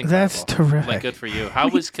incredible. That's terrific. Like, good for you. How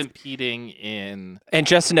was competing in... And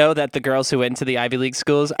just know that the girls who went to the Ivy League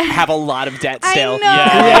schools have a lot of debt still.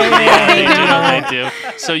 I know. They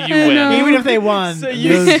do. So you win. Even if they won, So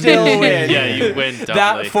you still win. Yeah, you win doubly.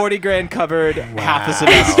 That $40,000 covered half a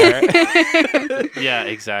semester. Yeah,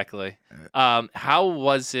 exactly. How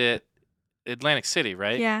was it? Atlantic City,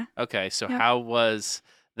 right? Yeah. Okay, so Yep. how was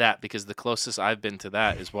that? Because the closest I've been to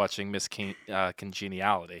that is watching Miss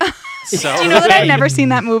Congeniality. So Do you know that I've never seen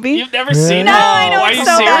that movie? You've never Really? seen it? No, I know Are it's you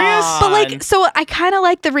so serious? bad. But like, so I kind of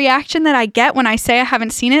like the reaction that I get when I say I haven't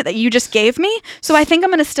seen it that you just gave me. So I think I'm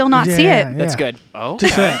gonna still not see it. That's good. Oh,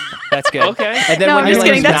 Just saying. That's good. Okay. And then No, when I'm you're just like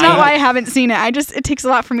kidding. That's not 90 why I haven't seen it. It takes a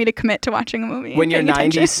lot for me to commit to watching a movie. When you're and paying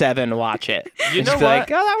attention. 97, watch it. You And know just be what?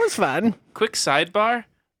 like, oh, that was fun. Quick sidebar.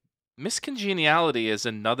 Miss Congeniality is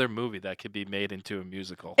another movie that could be made into a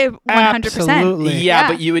musical. 100%. Absolutely. Yeah, Yeah.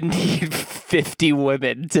 but you would need 50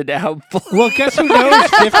 women to now. Well, guess who knows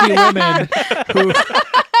 50 women who...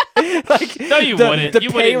 Like, No, you wouldn't. The You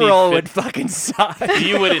wouldn't need payroll 50. would fucking suck.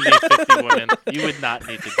 You wouldn't need 50 women. You would not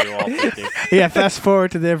need to do all 50. Yeah, fast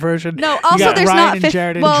forward to their version. No, You also got there's Ryan not and 50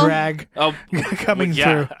 Jared in well, drag Oh, coming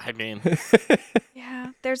yeah. through. I mean,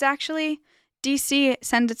 Yeah, there's actually DC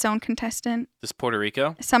sends its own contestant this Puerto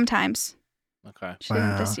Rico. sometimes. Okay, She didn't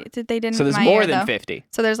Wow. this year. They didn't. So there's my more year, than though. 50.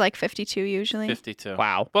 So there's like 52 usually. 52.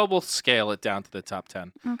 Wow. Well, we'll scale it down to the top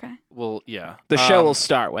 10. Okay. Well, yeah. The show will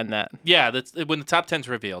start when that. Yeah, that's when the top 10's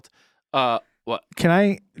revealed. What? Can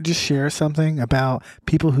I just share something about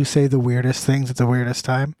people who say the weirdest things at the weirdest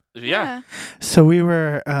time? Yeah. So we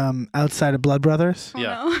were outside of Blood Brothers. Oh,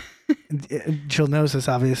 Yeah. no. Jill knows this,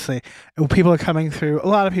 obviously. And people are coming through. A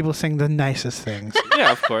lot of people saying the nicest things.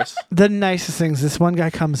 Yeah, of course. The nicest things. This one guy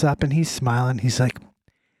comes up and he's smiling. He's like,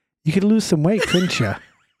 "You could lose some weight, couldn't you?"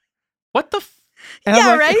 What the? And I'm Yeah,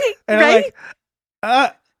 like- right? And Right?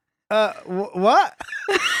 I'm like, what?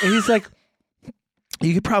 And he's like,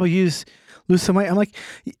 "You could probably lose some weight." I'm like,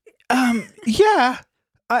 yeah,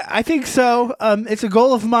 I think so. It's a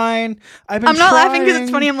goal of mine. I've been I'm not laughing because it's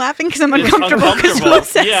trying." funny. I'm laughing because I'm It's uncomfortable. Because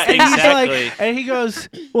uncomfortable. Yeah, And he's exactly. like, and he goes,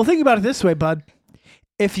 "Well, think about it this way, bud.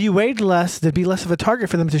 If you weighed less, there'd be less of a target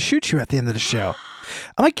for them to shoot you at the end of the show."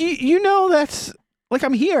 I'm like, you know, that's like,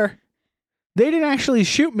 I'm here. They didn't actually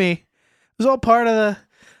shoot me. It was all part of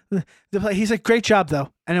the play. He's like, "Great job, though,"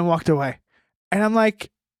 and then walked away. And I'm like,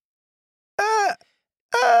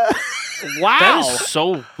 Wow. That is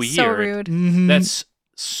so weird. So rude. mhm. That's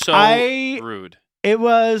so I- rude. It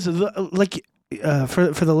was like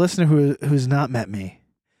for the listener who's not met me,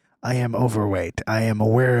 I am overweight. I am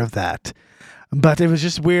aware of that, but it was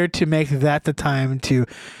just weird to make that the time to.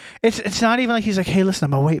 It's not even like he's like, "Hey, listen,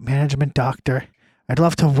 I'm a weight management doctor. I'd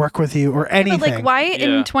love to work with you," or anything. But like, why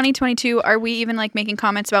Yeah. in 2022 are we even like making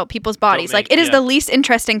comments about people's bodies? make- Like, it is yeah. the least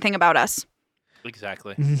interesting thing about us.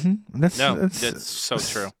 Exactly. That's That's so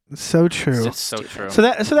true. So true. It's so true. So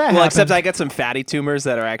that Well, happened. except I got some fatty tumors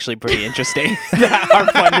that are actually pretty interesting that are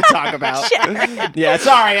fun to talk about. Yeah,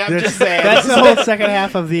 sorry, I'm just saying. That's the whole second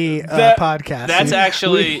half of the podcast. that's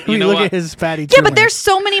actually- we you know look what? at his fatty. Yeah, but tumor. there's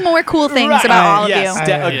so many more cool things Right. about all of yes,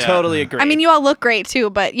 you. I Yeah. totally agree. I mean, you all look great too,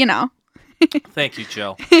 but you know. Thank you,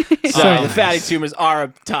 Jill. sorry, So- the fatty tumors are a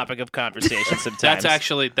topic of conversation sometimes.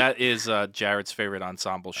 That is Jared's favorite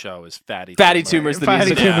ensemble show is Fatty Tumors, the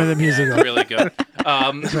Fatty musical. Tumor, the musical. Really good.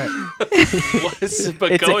 But It's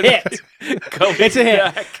a going, hit. going It's a hit.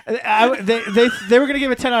 back- They were gonna give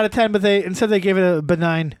it 10 out of 10, but instead they gave it a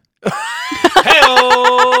benign.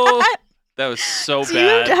 Hey-oh! That was so Do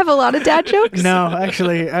bad. you have a lot of dad jokes? No,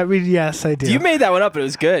 actually, I mean, yes, I do. You made that one up, but it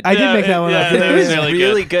was good. I did make that one yeah, up. that it was was really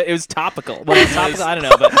really good. It was topical. Well, topical, I don't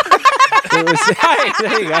know, but It was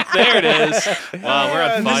there you go. There it is. Wow, we're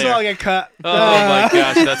on This will all fire. get cut. Oh my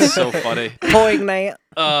gosh, that's so funny. Poignant.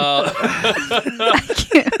 I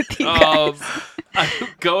can't with you guys. I'm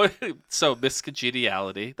going. So Miss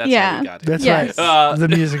Congeniality. That's Yeah. how we got it. That's Yes. right. The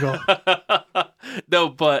musical. No,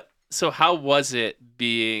 but so how was it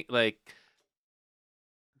being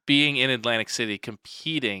in Atlantic City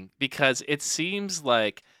competing? Because it seems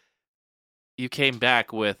like you came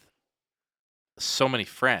back with so many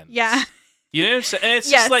friends. Yeah. You know what I'm saying? And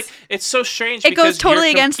it's Yes. just like, it's so strange. It goes because you're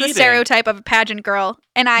totally against the competing. stereotype of a pageant girl.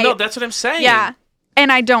 And No, that's what I'm saying. yeah.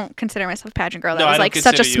 And I don't consider myself a pageant girl. That No, I was don't like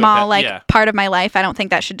such a consider you a small yeah. part of my life. I don't think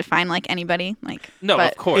that should define like anybody. Like No,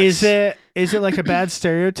 but of course. Is it like a bad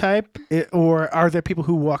stereotype, or are there people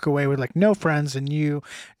who walk away with like no friends and you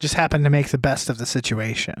just happen to make the best of the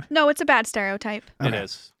situation? No, it's a bad stereotype. It Okay.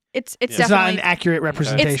 is. It's Yeah. It's not definitely an accurate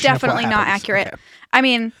representation. it's definitely of what not happens. accurate. Okay. I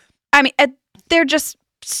mean they're just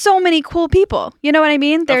so many cool people. You know what I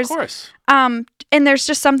mean? There's Of course. and there's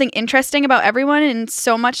just something interesting about everyone and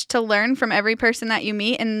so much to learn from every person that you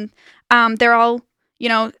meet, and they're all, you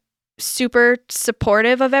know, super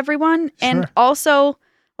supportive of everyone. And Sure. also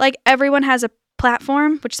like everyone has a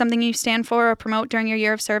platform, which is something you stand for or promote during your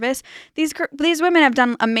year of service. These women have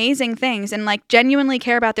done amazing things and like genuinely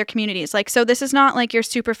care about their communities. Like, so this is not like your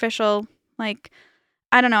superficial, like,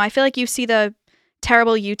 I don't know. I feel like you see the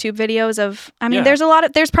terrible YouTube videos of, I mean, Yeah.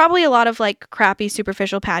 there's probably a lot of like crappy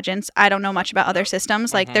superficial pageants. I don't know much about other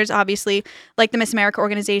systems. Like Mhm. there's obviously like the Miss America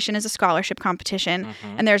organization is a scholarship competition,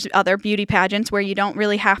 Mhm. and there's other beauty pageants where you don't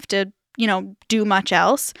really have to, you know, do much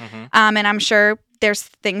else. Mhm. And I'm sure there's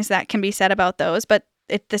things that can be said about those, but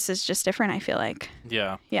this is just different, I feel like.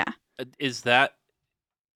 Yeah. Yeah. Is that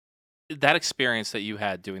experience that you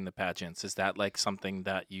had doing the pageants, is that like something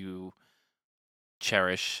that you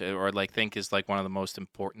cherish or like think is like one of the most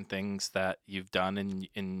important things that you've done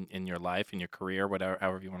in your life, in your career, whatever,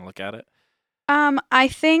 however you want to look at it? I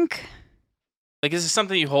think Like, is it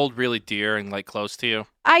something you hold really dear and like close to you?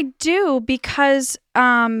 I do because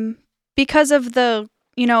of the,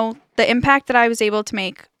 you know, the impact that I was able to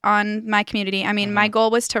make on my community. I mean, my goal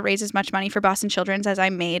was to raise as much money for Boston Children's as I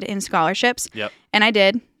made in scholarships. Yep. And I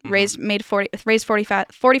did. Mhm. Raised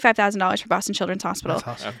 $45,000 for Boston Children's Hospital.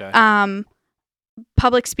 That's awesome. Okay.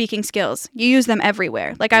 Public speaking skills. You use them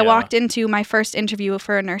everywhere. Like I Yeah. walked into my first interview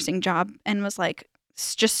for a nursing job and was like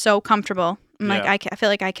just so comfortable. I'm like, Yeah. I feel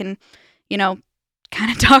like I can, you know,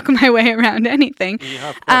 kind of talk my way around anything. Yeah,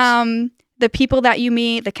 of course. The people that you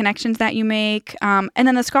meet, the connections that you make, and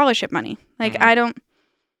then the scholarship money. Like Mhm. I don't.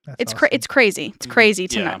 That's It's awesome. it's crazy. It's crazy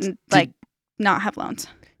to Yeah. not have loans.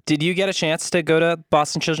 Did you get a chance to go to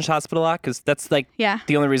Boston Children's Hospital a lot? Because that's like Yeah.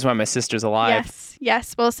 the only reason why my sister's alive.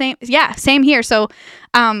 Yes. Well, same. Yeah, same here. So,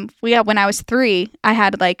 when I was 3, I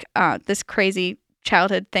had like this crazy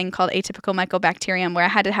childhood thing called atypical mycobacterium, where I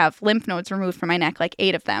had to have lymph nodes removed from my neck, like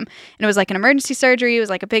 8 of them. And it was like an emergency surgery. It was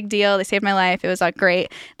like a big deal. They saved my life. It was like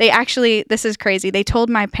great. They actually, this is crazy. They told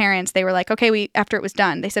my parents, they were like, okay, after it was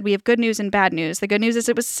done, they said, we have good news and bad news. The good news is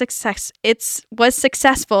it was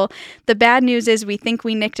successful. The bad news is we think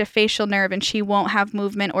we nicked a facial nerve and she won't have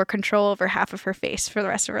movement or control over half of her face for the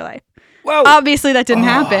rest of her life. Whoa. Obviously that didn't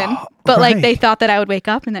happen, but like right. they thought that I would wake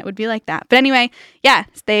up and that would be like that. But anyway, yeah,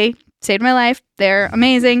 they saved my life. They're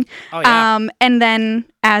amazing. Oh, yeah. And then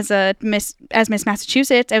as Miss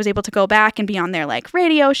Massachusetts, I was able to go back and be on their like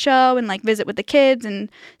radio show and like visit with the kids and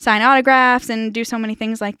sign autographs and do so many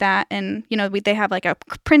things like that. And you know, they have like a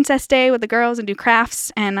princess day with the girls and do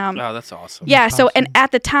crafts and Oh, that's awesome. yeah. That's So and awesome.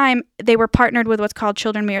 at the time they were partnered with what's called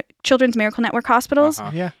Children's Miracle Network hospitals.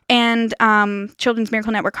 Uh-huh. Yeah. And Children's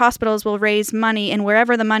Miracle Network hospitals will raise money, and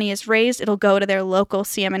wherever the money is raised, it'll go to their local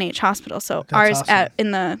CMNH hospital. So That's ours awesome.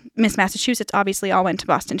 in the Miss Massachusetts obviously all went to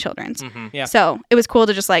Boston Children's. Mhm. Yeah. So it was cool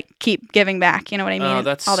to just like keep giving back. You know what I mean? Oh, And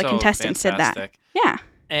that's all the so contestants did that. fantastic. Yeah.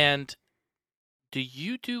 And do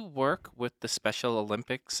you do work with the Special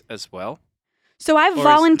Olympics as well? So I've Or is-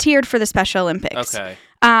 volunteered for the Special Olympics. Okay.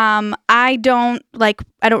 I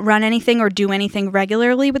don't run anything or do anything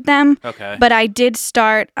regularly with them. Okay. But I did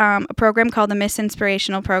start a program called the Miss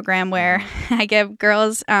Inspirational Program where Mm-hmm. I give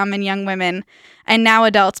girls and young women and now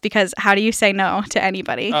adults, because how do you say no to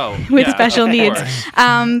anybody Oh, with yeah, special of needs? course.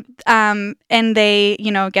 And they,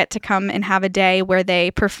 you know, get to come and have a day where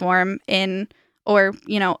they perform in, or,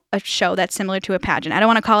 you know, a show that's similar to a pageant. I don't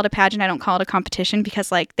want to call it a pageant. I don't call it a competition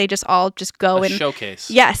because like they just all just go A and showcase.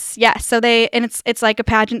 Yes. So it's like a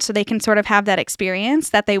pageant, so they can sort of have that experience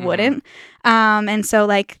that they Mhm. wouldn't. And so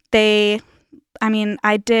like I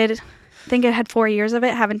think I had 4 years of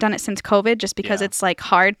it. Haven't done it since COVID, just because Yeah. it's like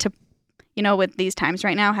hard to, with these times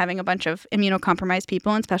right now, having a bunch of immunocompromised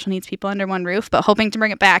people and special needs people under one roof, but hoping to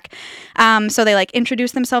bring it back. So they like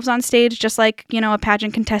introduce themselves on stage just like, a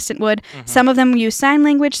pageant contestant would. Mhm. Some of them use sign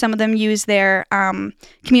language. Some of them use their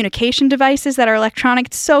communication devices that are electronic.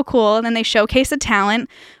 It's so cool. And then they showcase a talent,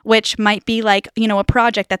 which might be like, a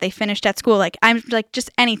project that they finished at school. Like I'm like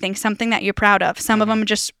just anything, something that you're proud of. Some of them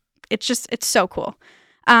it's so cool.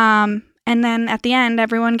 And then at the end,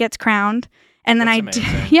 everyone gets crowned. And then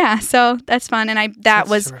so that's fun. And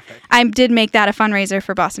I did make that a fundraiser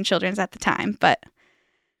for Boston Children's at the time, but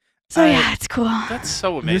so it's cool. That's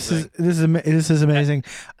so amazing. This is amazing.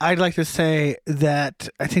 I'd like to say that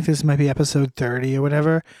I think this might be episode 30 or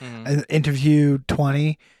whatever. Interview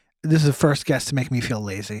 20. This is the first guest to make me feel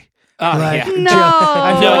lazy. Oh, like, yeah. No.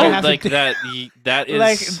 I feel like I have like to- that is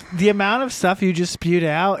like the amount of stuff you just spewed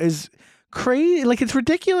out is crazy. Like it's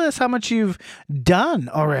ridiculous how much you've done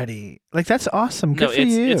already. Like that's awesome. Good for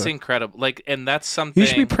you. It's incredible. Like, and that's something You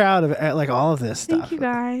should be proud of like all of this stuff. Thank you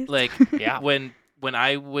guys. like Yeah. when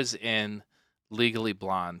I was in Legally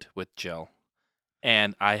Blonde with Jill,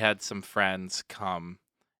 and I had some friends come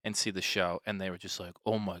and see the show, and they were just like,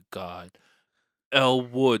 "Oh my god, Elle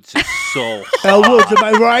Woods is so hot. Elle Woods, am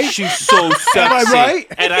I right? She's so sexy." Am I right?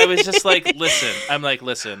 And I was just like,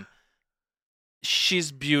 listen,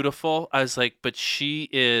 she's beautiful. I was like, but she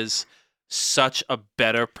is such a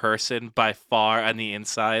better person by far on the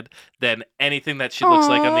inside than anything that she looks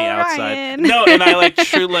like on the Aw, outside. Ryan. No, and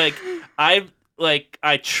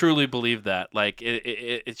I truly believe that. Like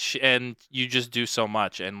and you just do so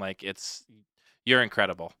much, and like you're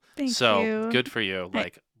incredible. Thank so you. good for you.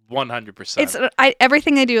 Like 100%. It's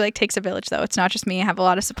everything I do like takes a village though. It's not just me. I have a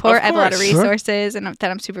lot of support. Of I have a lot of course. Sure. resources, and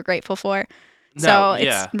that I'm super grateful for. No, So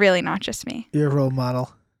yeah. it's really not just me. You're a role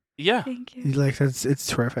model. Yeah. Thank you. You like that's it's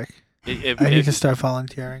terrific. It- I need it- to start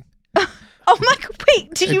volunteering. Oh my!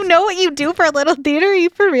 Wait, do you know what you do for a little theater? Are you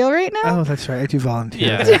for real right now? Oh, that's right. I do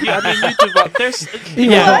volunteer. yeah. Yeah, I mean, you do. There's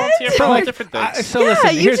Yeah. volunteer for all Like, different things. So Yeah,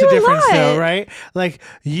 listen, you here's do the a difference though, lot. right? Like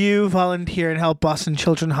you volunteer and help Boston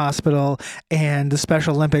Children's Hospital and the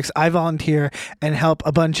Special Olympics. I volunteer and help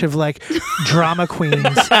a bunch of like drama queens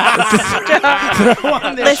throw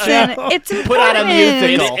on this Listen, show. it's important. Put on a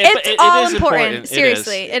musical. It's It all is important. important. It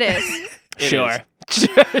Seriously, is. it is. It Sure. is.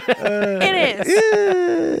 It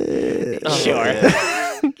is. Oh, Sure.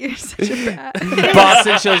 yeah. You're such a brat.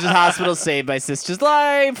 Boston Children's Hospital Saved My Sister's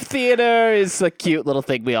Life. Theater is a cute little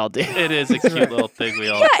thing we all do. It is a cute little thing we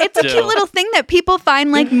all Yeah, it's a do. cute little thing that people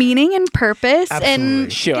find like meaning and purpose, Absolutely.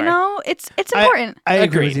 and Sure. it's important. I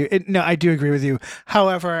agree with Agreed. you. No, I do agree with you.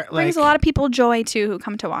 However, like Brings a lot of people joy too who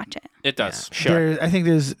come to watch it. It does. Sure. I think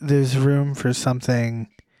there's room for something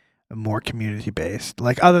more community based,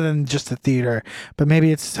 like other than just the theater, but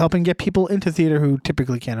maybe it's helping get people into theater who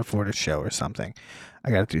typically can't afford a show or something. I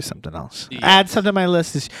got to do something else. Yeah. Add something to my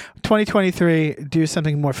list. Is 2023. Do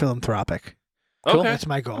something more philanthropic. Okay. That's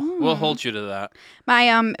my goal. We'll hold you to that.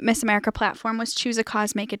 My Miss America platform was choose a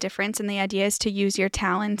cause, make a difference, and the idea is to use your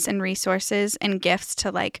talents and resources and gifts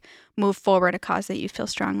to like move forward a cause that you feel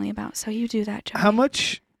strongly about. So you do that, Joey. How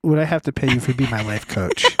much would I have to pay you to be my life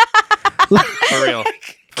coach? For real.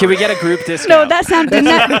 Can we get a group discount? No, that sounded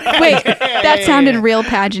that sounded real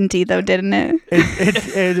pageanty though, didn't it?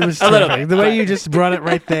 It was A little terrific. bit, The way but- you just brought it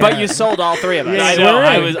right there. But you sold all three of us. Yeah, I know. we're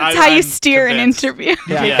I in. was. That's how you I'm steer convinced. an interview.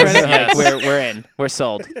 Yeah. Yes, Like, yes. we're in. We're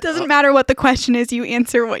sold. Doesn't matter what the question is, you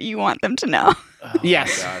answer what you want them to know. Oh,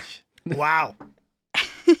 Yes. My gosh. Wow.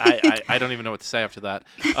 I don't even know what to say after that.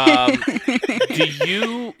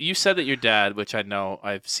 Do you said that your dad, which I know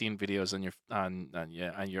I've seen videos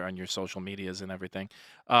on your social medias and everything.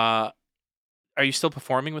 Are you still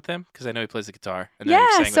performing with him? Because I know he plays the guitar. And I know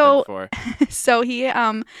Yeah, you've sang so- with him before. So he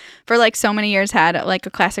for like so many years had like a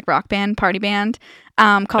classic rock band, party band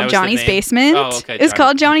called was the Johnny's name? Basement. Oh, okay, It's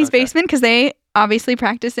called Johnny's okay. Basement because they obviously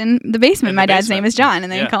practice in the basement. In the My dad's basement. name is John,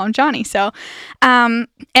 and they Yeah. call him Johnny. So, and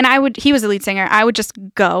he was the lead singer. I would just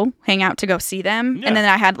go hang out to go see them, Yeah. and then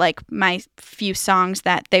I had like my few songs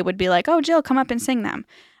that they would be like, "Oh, Jill, come up and sing them."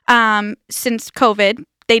 Since COVID,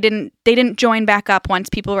 they didn't join back up once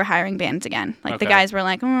people were hiring bands again. Like the Okay. guys were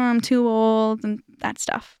like, "Oh, I'm too old," and that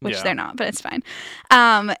stuff, which Yeah. they're not, but it's fine.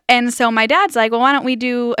 And so my dad's like, "Well, why don't we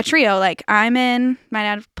do a trio? Like I'm in. My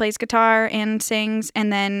dad plays guitar and sings,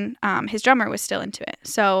 and then his drummer was still into it.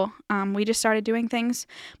 So we just started doing things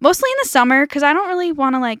mostly in the summer because I don't really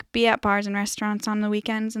want to like be at bars and restaurants on the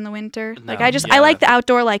weekends in the winter. Like No, I yeah. like the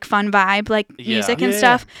outdoor like fun vibe, like Yeah. music and Yeah.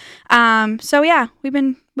 stuff. So yeah, we've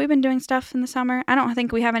been doing stuff in the summer. I don't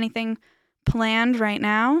think we have anything planned right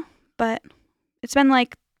now, but it's been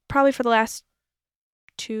like probably for the last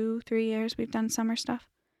 2-3 years we've done summer stuff.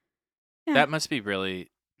 Yeah. That must be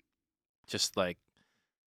really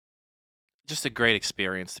just a great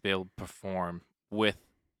experience to be able to perform with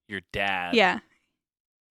your dad. Yeah.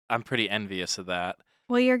 I'm pretty envious of that.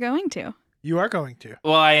 Well, you're going to. You are going to.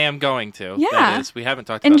 Well, I am going to. Yeah. That is. We haven't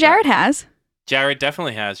talked And about Jared that. has. Jared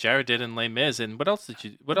definitely has. Jared did in Les Mis. And what else did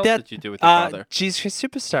you do with your father? Jesus Christ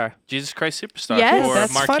Superstar. Jesus Christ Superstar. Yes. for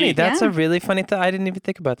That's Marquis. funny. That's Yeah. a really funny thing. I didn't even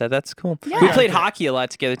think about that. That's cool. Yeah. We played hockey a lot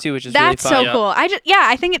together too, which is That's really fun. so cool. I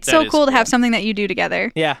think it's That so is cool to have cool. something that you do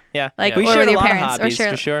together. Yeah. Like, We or shared with a your lot of parents, or hobbies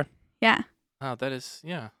share. for sure. Yeah. Oh, that is,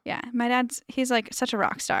 yeah. Yeah. My he's like such a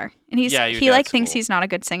rock star. And Yeah, your he like dad's thinks cool. he's not a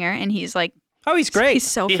good singer, and he's like, Oh, he's great. he's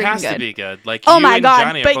so He freaking has good. to be good. Like, Oh you my and God.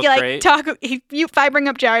 Johnny are But both you like great. if I bring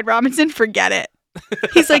up Jared Robinson, forget it.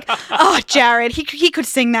 He's like, oh, Jared, he could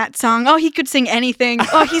sing that song. Oh, he could sing anything.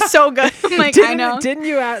 Oh, he's so good. I'm like, I know. Didn't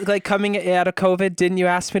you like coming out of COVID? Didn't you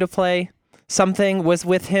ask me to play something? Was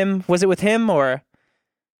with him? Was it with him or?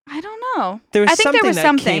 I don't know. There was I think something there was that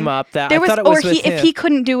something. came up that There I was, thought it or was with him. if he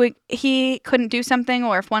couldn't do it, he couldn't do something,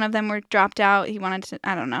 or if one of them were dropped out, he wanted to.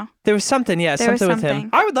 I don't know. There was something, yeah, There was something with him. something.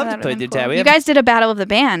 I would love That to would've play been with cool. your dad. You guys did a battle of the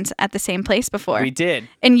bands at the same place before, We did.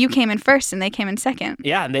 and you came in first, and they came in second.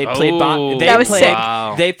 Yeah, and they played Bob. Oh, They That was played, sick.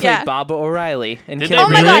 Wow. They played Yeah. Baba O'Reilly and Did killed they Oh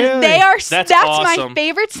my me. really? God, they are. That's awesome. my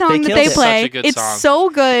favorite song that killed they it. play. Such a good It's song. so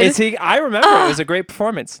good. I remember it was a great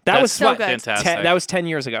performance. That That's was so fun. good. Fantastic. That was 10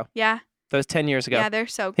 years ago. Yeah, That was 10 years ago. yeah, they're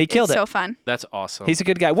so. He killed it's it. So fun. That's awesome. He's a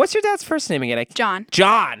good guy. What's your dad's first name again? John.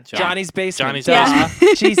 John. John. Johnny's basement. Johnny's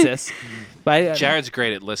Duh. Jesus. But, Jared's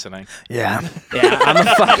great at listening. Yeah. yeah,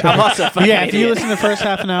 I'm also a fucking Yeah, if you idiot. listen to the first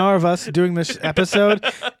half an hour of us doing this episode,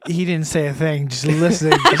 he didn't say a thing. Just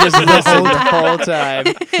listening. Just listened the whole time,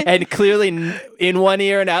 and clearly in one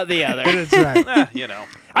ear and out the other. That's right. You know.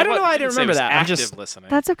 I don't know why I You didn't say it remember was that. I'm active just listening.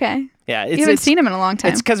 That's okay. yeah. You haven't seen him in a long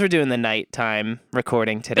time. It's because we're doing the nighttime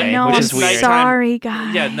recording today, no, which I'm is weird. nighttime. sorry,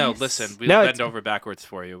 guys. Yeah, no, listen. We No, bend it's- over backwards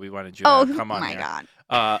for you. We wanted you Oh to come on my here.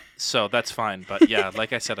 God. So that's fine. But yeah,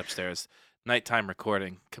 like I said upstairs, nighttime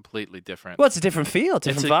recording, completely different. Well, it's a different feel,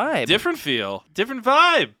 different It's a vibe, Different feel. Different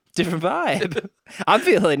vibe. different vibe. I'm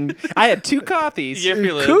feeling. I had 2 coffees. You're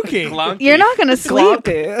feeling kooky. glunky. You're not gonna sleep.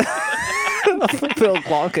 Glonky. I feel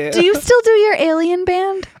glonky. Do you still do your alien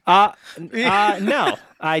band? No,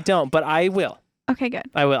 I don't, but I will. Okay, good.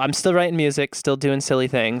 I will. I'm still writing music, still doing silly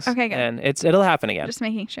things. Okay, good. And it'll happen again. Just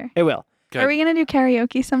making sure. It will. Good. Are we gonna do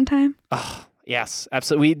karaoke sometime? Oh, yes,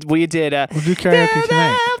 absolutely. We did. We'll do karaoke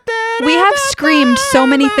tonight. We have screamed so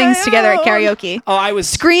many things together at karaoke. Oh, I was.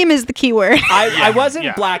 Scream is the key word. I wasn't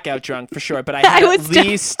yeah. blackout drunk for sure, but I had was at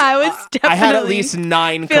least. I was I had at definitely least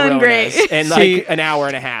 9 feeling Coronas great. in See- like an hour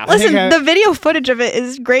and a half. I think Listen, the video footage of it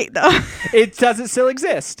is great though. It doesn't still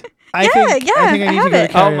exist. I Yeah, think, yeah, I think I I need have to go it.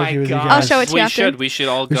 to karaoke Oh my with you God. guys. I'll show it to you We after. should. We should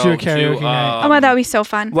all We go should do to. karaoke night. Oh my, that would be so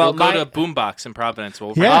fun. Well, We'll go my- to Boombox in Providence.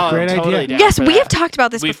 We'll Yeah, Oh, great totally idea. down Yes, for we that. have talked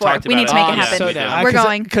about this We've before. talked We need to about make it. it Oh, happen. so down. We're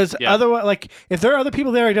going. Because Yeah. otherwise, like, if there are other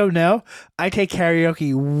people there I don't know, I take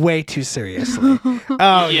karaoke way too seriously.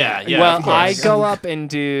 Oh Yeah, yeah. well, of I course. go up and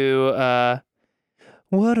do.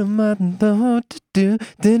 What am I supposed to do?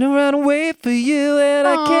 Didn't run away for you, and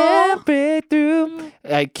I Aw. can't break through.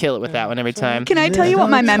 I kill it with that one every time. Can I tell you what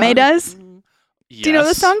my meme does? Do you know the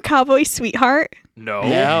Yes. song Cowboy Sweetheart? No.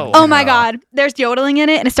 No. Oh my God. There's yodeling in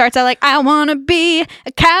it, and it starts out like, I want to be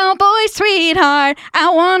a cowboy sweetheart. I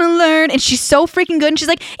want to learn. And she's so freaking good. And she's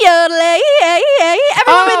like, yodelay,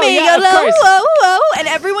 everyone with me, yeah, of yodel, course. whoa, whoa. And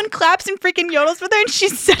everyone claps and freaking yodels with her, and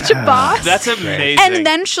she's such a boss. That's amazing. And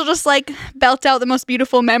then she'll just like belt out the most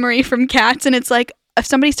beautiful memory from Cats. And it's like, if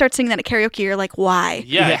somebody starts singing that at karaoke, you're like, why?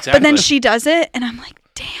 yeah, Yeah. exactly. But then she does it, and I'm like,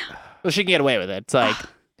 damn. Well, she can get away with it. It's like,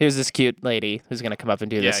 here's this cute lady who's gonna come up and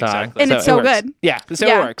do Yeah, this song, exactly. And it's it so works. good. Yeah, so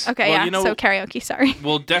yeah. it works. Okay, Well, yeah. you know- So karaoke, sorry.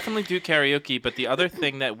 We'll definitely do karaoke, but the other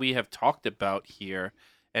thing that we have talked about here,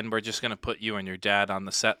 and we're just going to put you and your dad on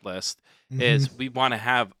the set list, is we want to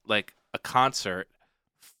have like a concert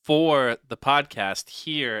for the podcast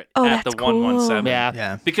here Oh, at the that's cool. 117. Yeah.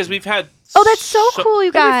 Yeah. Because we've had. Oh, that's so cool,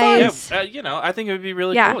 you guys. Yeah, I think it would be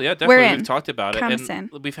really Yeah, cool. Yeah, we're definitely. in. We've talked about Count it. us And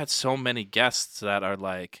we've had so many guests that are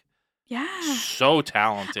like Yeah. so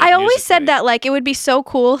talented. I always said musically. that like it would be so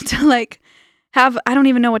cool to like have, I don't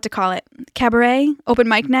even know what to call it, cabaret, open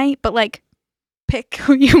mic night, but like pick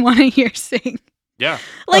who you want to hear sing. Yeah.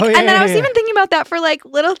 Like, Oh, yeah, and then I was yeah, even thinking about that for like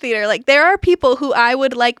little theater. Like there are people who I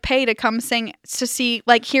would like pay to come sing to see,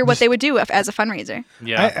 like hear what they would do as a fundraiser.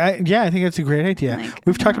 Yeah. I think that's a great idea. Like,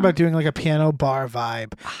 We've talked wow. about doing like a piano bar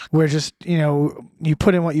vibe where just, you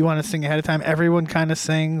put in what you want to sing ahead of time. Everyone kind of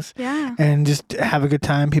sings Yeah. and just have a good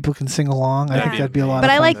time. People can sing along. I That'd think be that'd be a lot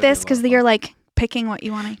But of I fun. like That'd be this a lot because of fun. you're like picking what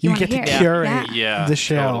you want to You hear. get to curate Yeah. Yeah. the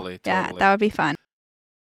show. Totally. Yeah, that would be fun.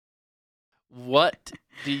 What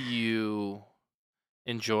do you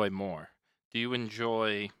enjoy more? Do you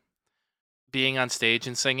enjoy being on stage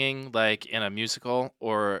and singing like in a musical,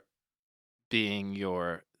 or being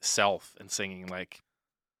yourself and singing like,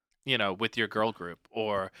 with your girl group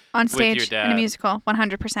or On with your stage in a dad? musical,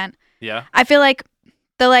 100%. Yeah. I feel like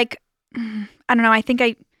I don't know. I think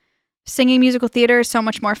singing musical theater is so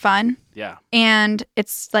much more fun, Yeah. and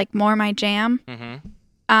it's like more my jam.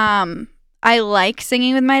 Mm-hmm. I like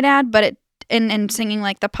singing with my dad, but and singing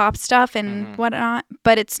like the pop stuff and Mhm. whatnot,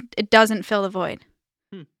 but it doesn't fill the void.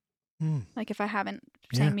 Mm. Like if I haven't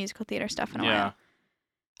Yeah. sang musical theater stuff in a Yeah. while.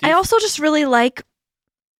 Do I you- also just really like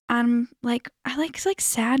I like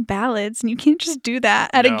sad ballads, and you can't just do that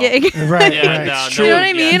at No. a gig. Right, Yeah, right. no, It's no, You know what I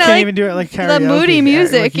yeah. mean? You I can't like even do it like the karaoke. moody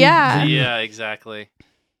music, yeah. Yeah, exactly.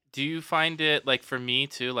 Do you find it like for me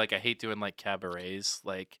too? Like I hate doing like cabarets,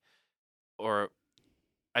 like, or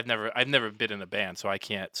I've never been in a band, so I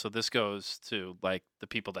can't. So this goes to like the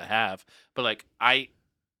people that have. But like I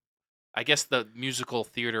guess the musical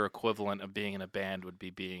theater equivalent of being in a band would be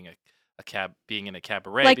being being in a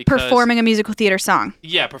cabaret, Like because, performing a musical theater song,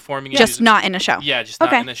 Yeah, performing. just a not in a show. Yeah, just not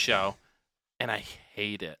Okay. in a show, and I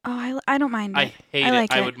hate it. Oh, I don't mind I it. hate I it.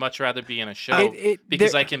 like I it. would much rather be in a show It-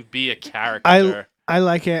 because there- I can be a character. I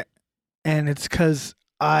like it, and it's because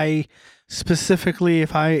I specifically,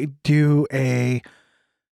 if I do a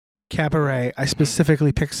cabaret, I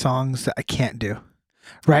specifically pick songs that I can't do.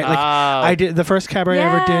 Right, like I did the first cabaret I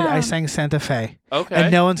ever did. I Yeah. sang Santa Fe, Okay.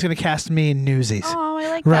 and no one's gonna cast me in Newsies. Oh, I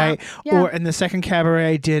like Right, that. Yeah. or in the second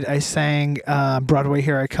cabaret I did, I sang Broadway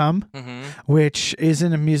Here I Come, Mm-hmm. which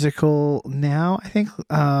isn't a musical now, I think.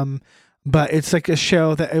 But it's like a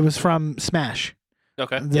show that it was from Smash,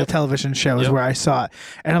 Okay. the television show, is Yep. where I saw it.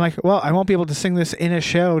 And I'm like, well, I won't be able to sing this in a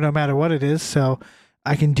show no matter what it is, so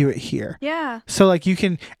I can do it here. Yeah. So like you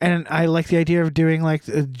can, and I like the idea of doing like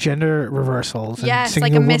gender reversals and Yes,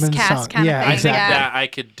 singing like a woman's miscast song. kind of Yeah, thing, I exactly. think yeah. that I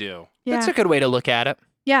could do. Yeah. That's a good way to look at it.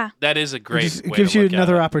 Yeah. That is a great. It way gives to you look at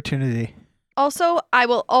another it. opportunity. Also, I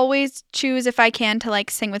will always choose, if I can, to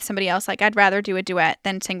like sing with somebody else. Like I'd rather do a duet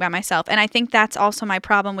than sing by myself. And I think that's also my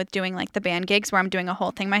problem with doing like the band gigs where I'm doing a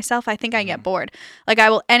whole thing myself. I think I get bored. Like I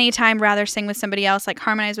will anytime rather sing with somebody else, like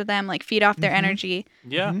harmonize with them, like feed off their Mhm. energy.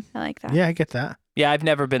 Yeah. Mhm. I like that. Yeah, I get that. Yeah, I've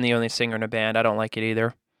never been the only singer in a band. I don't like it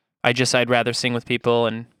either. I'd rather sing with people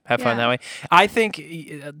and have fun Yeah. that way. I think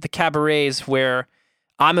the cabarets where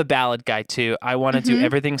I'm a ballad guy too. I want to do Mhm.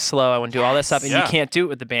 everything slow. I want to do all that stuff, and Yeah. you can't do it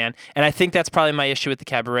with the band. And I think that's probably my issue with the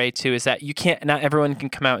cabaret too, is that you can't. Not everyone can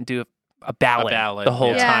come out and do a ballad, ballad, the whole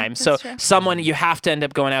yeah. Yeah, time. So that's true. someone, you have to end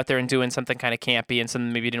up going out there and doing something kind of campy and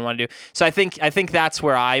something maybe you didn't want to do. So I think that's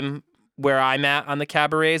where I'm at on the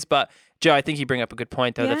cabarets. But Joe, I think you bring up a good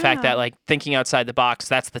point though. The fact Yeah. that like thinking outside the box,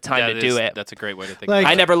 that's the time That to do is- it. That's a great way to think. Like- about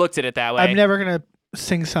I it. never looked at it that way. I'm never gonna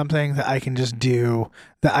sing something that I can just do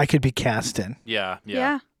that I could be cast in, Yeah. Yeah.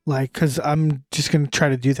 Yeah. like, because I'm just gonna try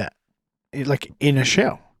to do that, like in a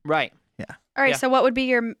show. Right. All right. Yeah. So what would be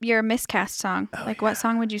your miscast song? Oh, Like what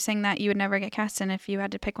song would you sing that you would never get cast in if you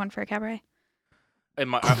had to pick one for a cabaret?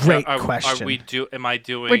 Am I, Great are question. we am I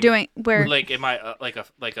doing? We're like. Am I like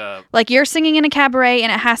a? like you're singing in a cabaret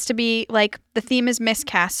and it has to be like the theme is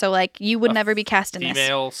miscast. So like you would A never be cast in this.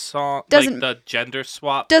 Female song? Doesn't- like the gender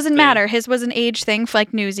swap? Doesn't thing? matter. His was an age thing for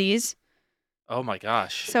like Newsies. Oh my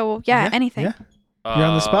gosh. So yeah, anything. Yeah. You're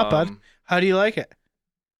on the spot, bud. Um, How do you like it?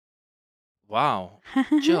 Wow.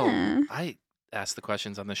 Jill, I ask the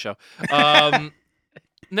questions on the show.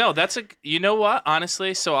 No, that's a. You know what?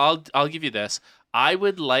 Honestly, so I'll give you this. I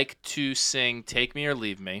would like to sing "Take Me or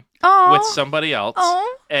Leave Me" Oh. with somebody else,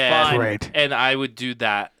 Oh. and Great. and I would do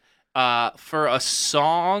that for a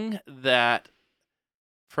song that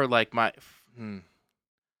for like my.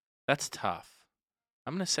 That's tough.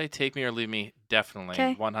 I'm gonna say "Take Me or Leave Me" definitely,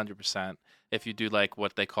 Okay. 100%. If you do like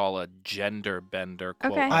what they call a gender bender,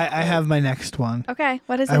 quote, Okay. I unquote. have my next one. Okay.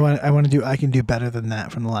 What is I it? want to do I Can Do Better Than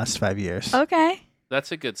That from the last 5 years. Okay.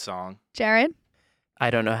 That's a good song. Jared. I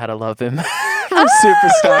don't know how to love him. Oh,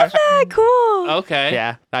 Superstar. I love that. Cool. Okay.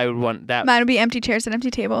 Yeah, I would want that. Mine would be Empty Chairs and Empty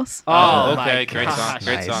Tables. Oh, my okay. Great song. gosh.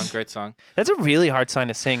 Great Nice. song. Great song. That's a really hard song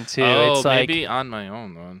to sing too. Oh, it's like maybe on my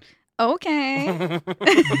own one. Okay.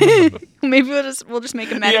 Maybe we'll just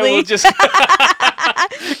make a medley. Yeah, we'll just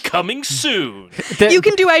coming soon. You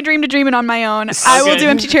can do I Dream to Dream It on my own. I will Okay. do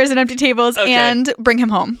Empty Chairs and Empty Tables Okay. and Bring Him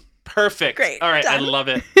Home. Perfect. Great. All right, I Done. love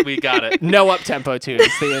it. We got it. no up tempo tunes.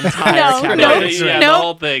 The entire No, cabaret. no, yeah, no. the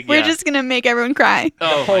whole thing. We're yeah. just going to make everyone cry.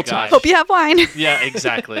 oh whole my time. gosh. Hope you have wine. Yeah,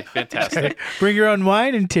 exactly. Fantastic. Bring your own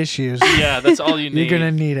wine and tissues. Yeah, that's all you need. You're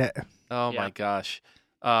gonna need it. Oh Yeah. my gosh.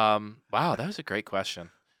 Wow, that was a great question.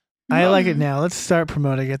 I like it now. Let's start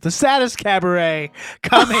promoting it. The Saddest Cabaret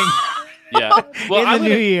coming Yeah. Well, in the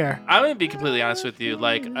new year. I'm gonna be completely honest with you.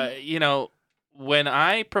 Like, when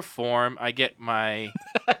I perform, I get my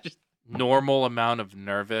normal amount of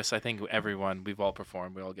nervous. I think we've all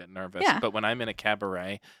performed, we all get nervous. Yeah. But when I'm in a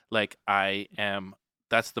cabaret, like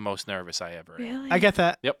that's the most nervous I ever am. Really? I get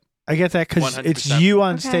that. Yep. I get that because it's 100%. you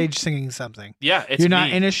on Okay. stage singing something. Yeah, it's You're not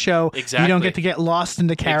me. in a show. Exactly. You don't get to get lost in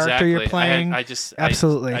the character you're playing.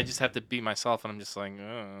 Absolutely. I just have to be myself, and I'm just like,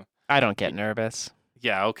 I don't get nervous.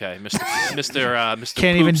 yeah, okay, Mr.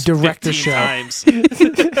 Can't even Poops direct the 15 show. times.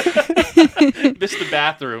 Missed the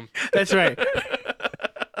bathroom. That's right.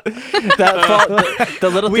 The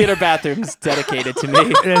little theater bathroom's dedicated to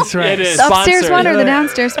me. That's right. It is. The upstairs Sponsored. one or the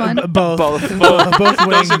downstairs one? Both. Both. Both Those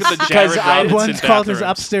wings. are the Jared Robinson One's called his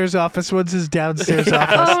bathrooms. upstairs office. One's his downstairs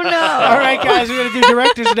office. Oh no! All right, guys, we're gonna do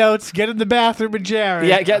director's notes. Get in the bathroom with Jared.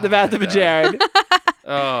 Yeah, get in the bathroom with Jared.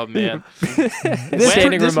 Oh man.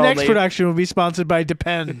 Standing This room next only. production will be sponsored by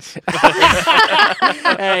Depends.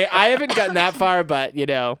 Hey, I haven't gotten that far, but who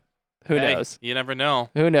Hey, knows? You never know.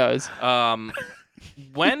 Who knows?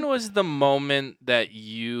 When was the moment that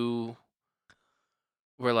you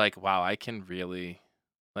were like, "Wow, I can really,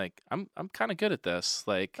 I'm kind of good at this,"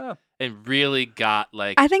 and really got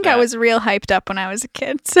like? I think I that- was real hyped up when I was a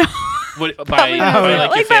kid. So What, Probably by, not. by, Oh, like,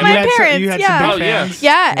 Like your by family? my parents, You had yeah. some Oh, big yeah. fans.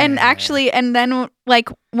 yeah, and Yeah. actually, and then like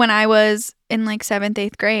when I was in like 7th,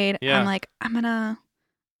 8th grade, Yeah. I'm like, I'm gonna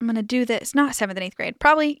do this. Not 7th and 8th grade,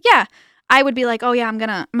 probably. Yeah, I would be like, oh yeah, I'm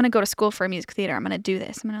gonna go to school for a music theater. I'm gonna do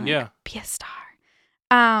this. I'm gonna Yeah. be a star.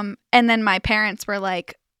 And then my parents were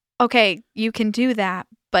like, okay, you can do that,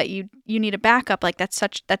 but you need a backup. Like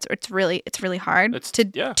it's really hard to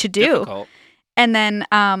do. Difficult. And then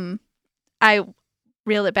I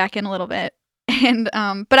reeled it back in a little bit. And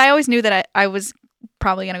but I always knew that I was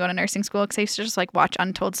probably going to go to nursing school because I used to just like watch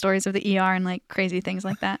Untold Stories of the ER and like crazy things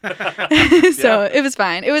like that. So it was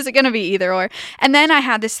fine. It was going to be either or. And then I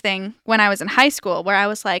had this thing when I was in high school where I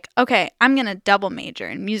was like, okay, I'm going to double major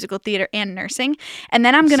in musical theater and nursing. And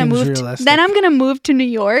then I'm going to Seems move realistic. then I'm going to move to New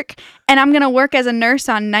York and I'm going to work as a nurse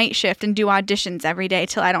on night shift and do auditions every day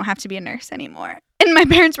till I don't have to be a nurse anymore. And my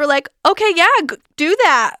parents were like, okay, yeah, do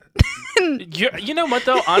that. You know what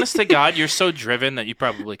though? Honest to God, you're so driven that you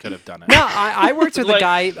probably could have done it. No, I worked with a Like-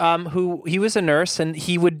 guy who he was a nurse and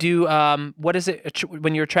he would do what is it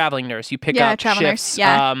when you're a traveling nurse? You pick Yeah, up travel nurse, shifts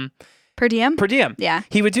yeah. Per diem? per diem. Yeah.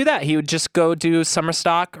 He would do that. He would just go do summer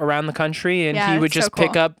stock around the country and Yeah, he would it's so just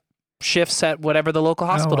pick cool. up shifts at whatever the local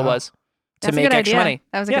hospital wow. was to That's a make good extra idea. money.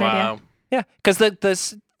 That was a Yeah. good Wow. idea. Yeah,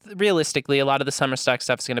 because realistically, a lot of the summer stock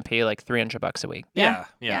stuff is going to pay you like $300 a week. Yeah,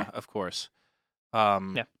 Yeah. of course.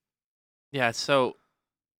 Yeah. So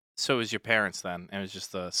it was your parents then, and it was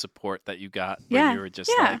just the support that you got. Yeah, Where you were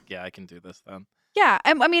just yeah. like, yeah, I can do this then. Yeah.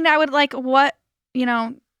 I mean, I would like what,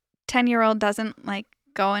 10-year-old doesn't like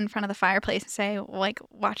go in front of the fireplace and say, like,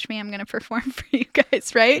 watch me, I'm going to perform for you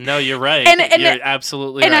guys, right? No, you're right. And you're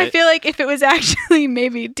absolutely And right. I feel like if it was actually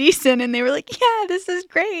maybe decent and they were like, yeah, this is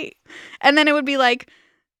great. And then it would be like,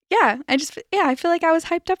 I feel like I was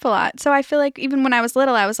hyped up a lot. So I feel like even when I was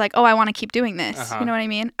little, I was like, oh, I want to keep doing this. Uh-huh. You know what I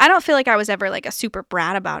mean? I don't feel like I was ever like a super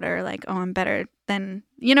brat about it or like, oh, I'm better than,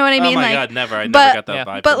 you know what I mean? Oh my like, God, never. I but- never got that Yeah.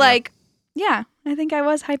 vibe. but from you. like, yeah, I think I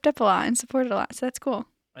was hyped up a lot and supported a lot. So that's cool.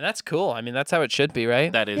 And that's cool. I mean, that's how it should be,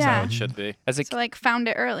 right? that is Yeah. how it should be. As a, So like found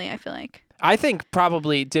it early, I feel like. I think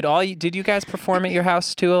probably did you guys perform at your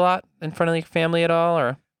house too a lot in front of your family at all,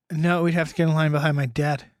 or? No, we'd have to get in line behind my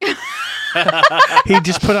dad. He'd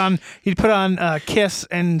put on Kiss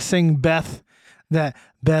and sing Beth.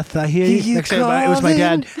 Beth, I hear you. Like, so it was my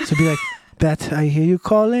dad. So he'd be like, Beth, I hear you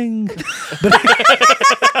calling. But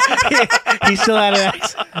he still had an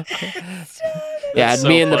accent. Yeah, That's so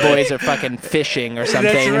me and the funny. boys are fucking fishing or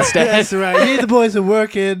something That's right. instead. That's right. Me and the boys are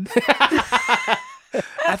working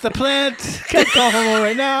at the plant. Can't call home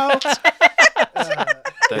right now.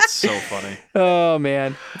 That's so funny. Oh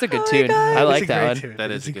man, it's a good Oh my tune. God. I like It's a that great one. tune.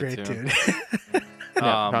 That It's is a good great tune.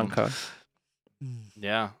 Yeah, wrong code.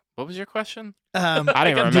 Yeah. What was your question? I don't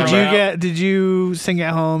even Did remember. Did you sing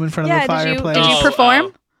at home in front of the fireplace? did you Oh,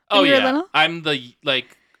 perform Oh when you were yeah. little? I'm the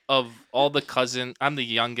of all the cousins. I'm the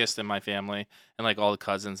youngest in my family, and like all the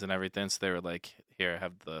cousins and everything. So they were like, "Here,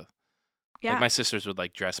 have the." Yeah. Like my sisters would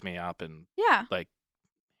like dress me up and Yeah.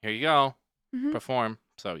 here you go, Mhm. perform.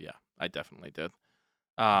 So yeah, I definitely did.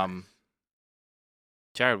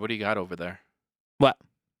 Jared, what do you got over there? What?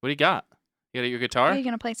 What do you got? You got your guitar? Are you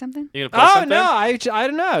going to play something? You gonna play Oh something? no, I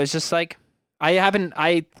don't know. It's just like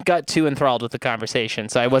I got too enthralled with the conversation,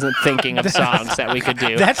 so I wasn't thinking of songs that we could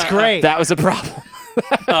do. That's great. That was a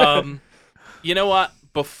problem. You know what?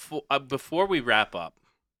 Before we wrap up,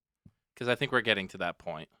 because I think we're getting to that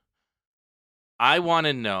point, I want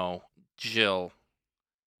to know, Jill,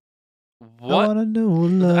 I What? wanna know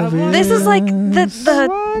what love want- This is like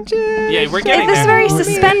the Yeah, we're getting this is there. very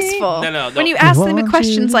suspenseful. No. When you ask them Want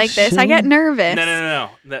questions you like to this, I get show- nervous. No.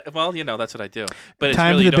 Well, that's what I do. But it's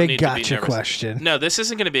Time really, for you the don't big need to be gotcha nervous. question. No, this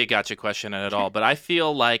isn't going to be a gotcha question at all. But I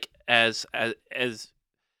feel like as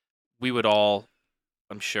we would all,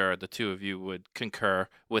 I'm sure the two of you would concur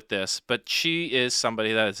with this, but she is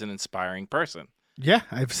somebody that is an inspiring person. Yeah,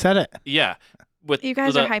 I've said it. Yeah. With You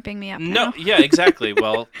guys the- are hyping me up No, now. yeah, exactly.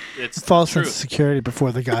 Well, it's the False sense truth. of security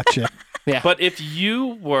before the gotcha. Yeah. But if you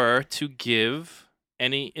were to give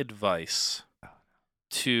any advice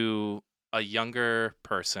to a younger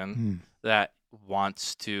person Hmm. that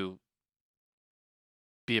wants to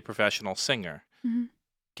be a professional singer, Mhm.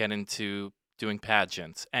 get into doing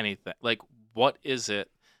pageants, anything, like what is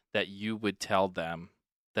it that you would tell them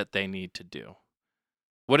that they need to do?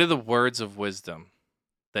 What are the words of wisdom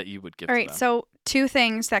that you would give All to right, them? so two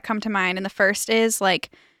things that come to mind. And the first is like,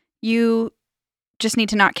 you just need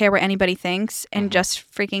to not care what anybody thinks and Mhm. just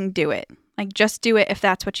freaking do it. Like, just do it if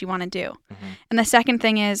that's what you want to do. Mhm. And the second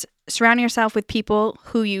thing is surround yourself with people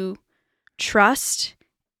who you trust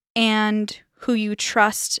and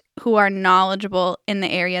who are knowledgeable in the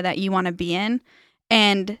area that you want to be in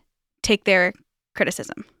and take their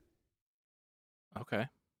criticism. Okay.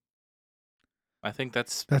 I think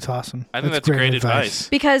that's awesome. I think that's great advice.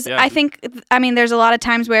 Because Yeah. I think, I mean, there's a lot of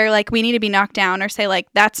times where like we need to be knocked down or say like,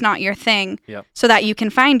 that's not your thing Yep. so that you can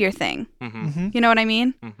find your thing. Mm-hmm. Mm-hmm. You know what I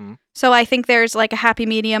mean? Mm-hmm. So I think there's like a happy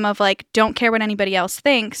medium of like, don't care what anybody else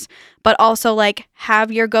thinks, but also like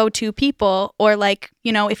have your go-to people, or like,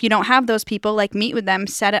 you know, if you don't have those people, like meet with them,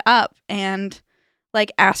 set it up, and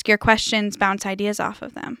like ask your questions, bounce ideas off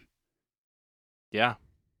of them. Yeah.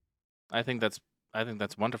 I think that's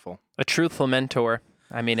wonderful. A truthful mentor.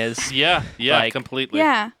 I mean, is Yeah, Like- completely.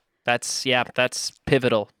 Yeah. that's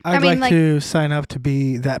pivotal. I'd mean, like like- to sign up to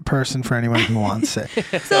be that person for anyone who wants it.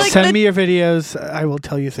 So like Send the, me your videos. I will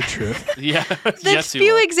tell you the truth. Yeah. the yes, you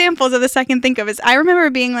few will. examples of this I can think of is I remember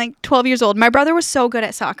being like 12 years old. My brother was so good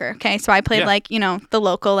at soccer. Okay. So I played Yeah. like, you know, the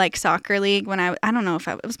local like soccer league when I don't know if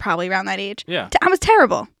it was probably around that age. Yeah. I was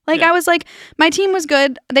terrible. Like Yeah. I was like, my team was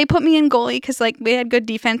good. They put me in goalie because like we had good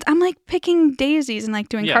defense. I'm like picking daisies and like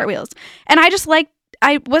doing Yeah. cartwheels. And I just like,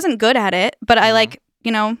 I wasn't good at it, but I Mhm. like,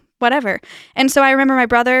 you know, whatever. And so I remember my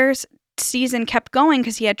brother's season kept going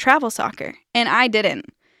because he had travel soccer and I didn't.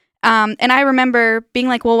 And I remember being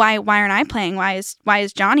like, well, why aren't I playing? Why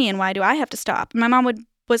is Johnny, and why do I have to stop? And my mom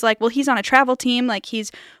was like, well, he's on a travel team. Like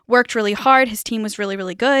he's worked really hard. His team was really,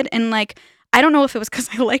 really good. And like, I don't know if it was because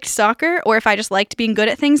I liked soccer or if I just liked being good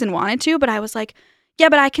at things and wanted to, but I was like, yeah,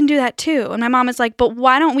 but I can do that too. And my mom is like, but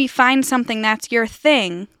why don't we find something that's your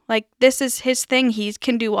thing? Like, this is his thing. He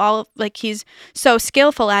can do all, like, he's so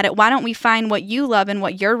skillful at it. Why don't we find what you love and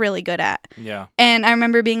what you're really good at? Yeah. And I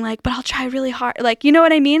remember being like, but I'll try really hard. Like, you know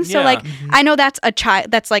what I mean? So, Yeah. like, Mhm. I know that's a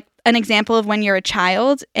child. That's like an example of when you're a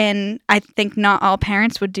child. And I think not all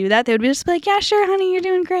parents would do that. They would just be like, yeah, sure, honey, you're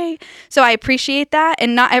doing great. So I appreciate that.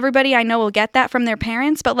 And not everybody I know will get that from their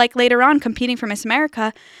parents. But like later on, competing for Miss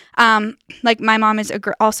America, like my mom is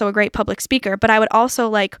also a great public speaker. But I would also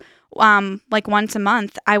like once a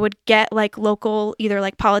month, I would get like local, either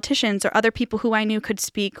like politicians or other people who I knew could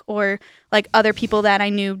speak, or like other people that I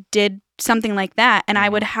knew did something like that. And I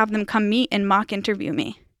would have them come meet and mock interview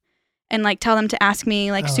me and like tell them to ask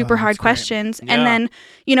me like Oh, super hard that's great. questions. Yeah. And then,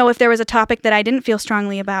 you know, if there was a topic that I didn't feel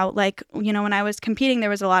strongly about, like, you know, when I was competing, there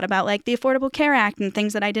was a lot about like the Affordable Care Act and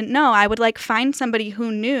things that I didn't know. I would like find somebody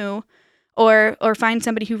who knew, or find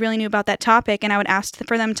somebody who really knew about that topic, and I would ask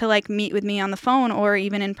for them to like meet with me on the phone or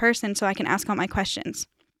even in person so I can ask all my questions.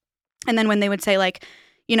 And then when they would say like,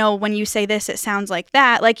 you know, when you say this, it sounds like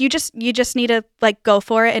that. Like you just need to like go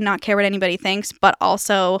for it and not care what anybody thinks, but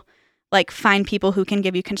also like find people who can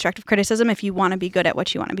give you constructive criticism if you want to be good at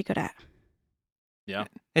what you want to be good at. Yeah.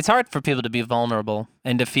 It's hard for people to be vulnerable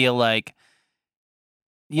and to feel like,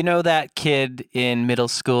 you know, that kid in middle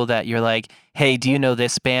school that you're like, hey, do you know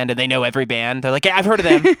this band? And they know every band. They're like, yeah, I've heard of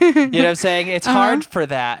them. You know what I'm saying? It's hard for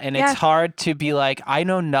that. And Yeah. it's hard to be like, I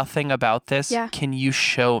know nothing about this. Yeah. Can you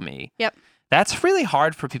show me? Yep. That's really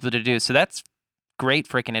hard for people to do. So that's great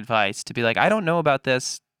freaking advice to be like, I don't know about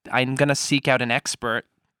this. I'm going to seek out an expert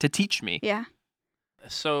to teach me. Yeah.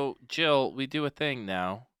 So, Jill, we do a thing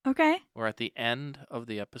now. Okay. We're at the end of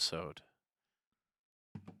the episode.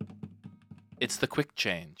 It's the quick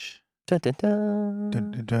change. Dun, dun, dun.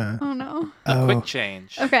 Dun, dun, dun. Oh no. The Oh, quick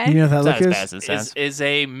change Okay. you know what that It's not look as is? bad as it sounds. is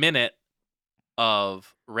a minute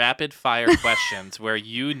of rapid fire questions where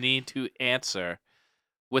you need to answer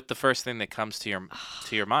with the first thing that comes to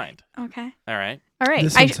your mind. Okay. All right. All right.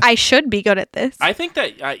 This one's- I should be good at this. I think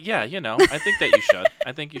that I think that you should.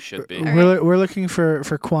 I think you should be. right. We're looking for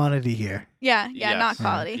quantity here. yeah, Yes. not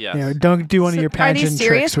quality. Yes. You know, don't do one of your Are pageant these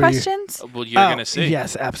serious tricks where questions? Well, you're gonna see.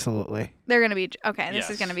 Yes, absolutely. They're gonna be okay. This Yes.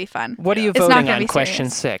 is gonna be fun. What are you Yeah. It's not voting gonna on? be Question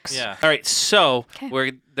serious. 6. Yeah. All right. So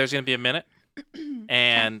Okay. there's gonna be a minute,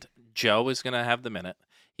 and Joe is gonna have the minute.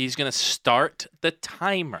 He's gonna start the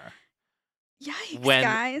timer Yikes, when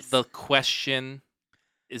guys. the question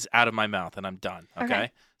is out of my mouth and I'm done. Okay.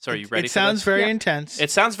 Okay. So are you ready? It for sounds this? very Yep. intense. It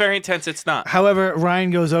sounds very intense. It's not. However, Ryan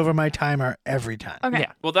goes over my timer every time. okay.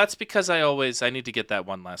 Yeah. Well, that's because I need to get that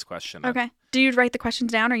one last question. in. Okay. Do you write the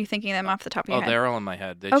questions down, or are you thinking them off the top of your Oh, head? they're all in my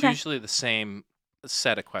head. It's Okay. usually the same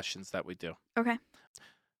set of questions that we do. Okay.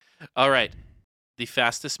 All right. The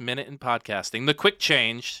fastest minute in podcasting. The quick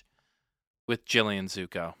change with Jillian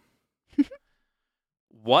Zucco.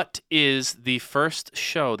 What is the first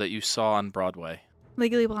show that you saw on Broadway?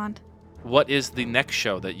 Legally Blonde. What is the next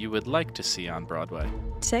show that you would like to see on Broadway?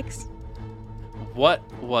 6. What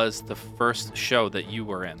was the first show that you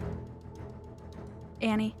were in?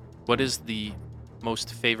 Annie. What is the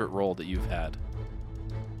most favorite role that you've had?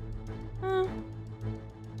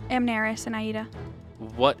 Amneris and Aida.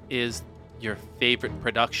 What is your favorite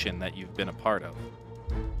production that you've been a part of?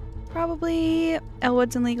 Probably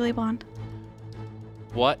Elwood's and Legally Blonde.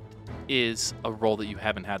 What is a role that you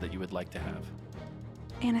haven't had that you would like to have?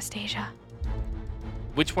 Anastasia.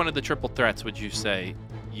 Which one of the triple threats would you say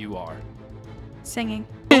you are? Singing.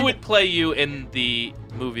 Who would play you in the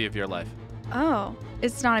movie of your life? Oh,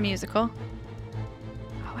 it's not a musical.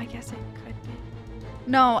 Oh, I guess it could be.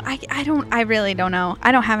 No, I really don't know.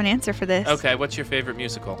 I don't have an answer for this. Okay, what's your favorite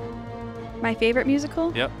musical? My favorite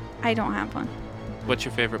musical? Yep. I don't have one. What's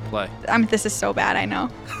your favorite play? This is so bad, I know.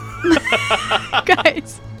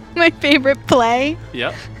 Guys, my favorite play?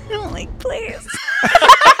 Yep. I don't like plays.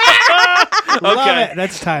 Love Okay. it.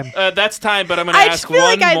 That's time. That's time, but I'm going to I ask just feel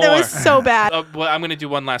one like more. that was so bad. Well, I'm going to do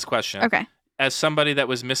one last question. Okay. As somebody that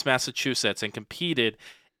was Miss Massachusetts and competed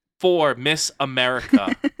for Miss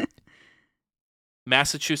America,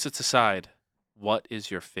 Massachusetts aside, what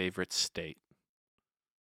is your favorite state?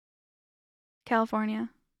 California.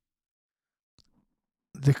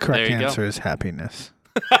 The correct There you go. answer is happiness.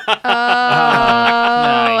 Oh,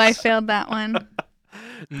 I Nice. failed that one.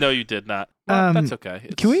 No, you did not. Well, that's okay. Can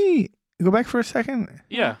It's- we go back for a second?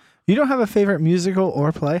 Yeah. You don't have a favorite musical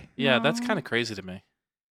or play? Yeah, that's No. kind of crazy to me.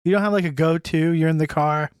 You don't have like a go-to? You're in the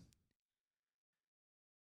car?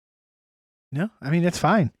 No? I mean, it's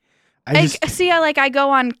fine. I I go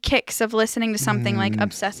on kicks of listening to something like Mm.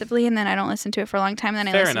 obsessively, and then I don't listen to it for a long time, and then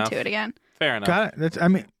I Fair listen enough. to it again. Fair enough. got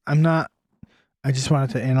it. I just wanted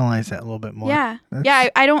to analyze that a little bit more. Yeah. That's-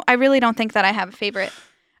 Yeah, I really don't think that I have a favorite.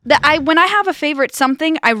 When I have a favorite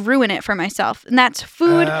something, I ruin it for myself. And that's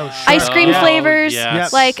food, Oh, ice sure. cream Oh, flavors,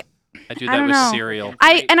 yes. like I do I that don't with know. cereal.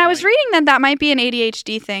 I was reading that might be an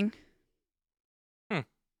ADHD thing.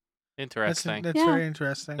 Interesting. That's Yeah. very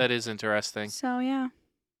interesting. That is interesting. So yeah,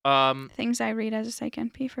 things I read as a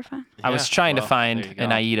second P for fun. I was yeah, trying well, to find there you an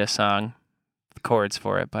go. Aida song, chords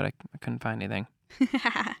for it, but I couldn't find anything.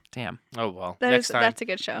 Damn. Oh well. Next time That's a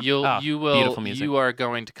good show. you will beautiful music. you are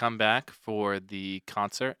going to come back for the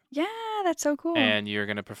concert Yeah, that's so cool. and you're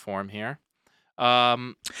going to perform here.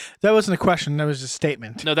 That wasn't a question. That was a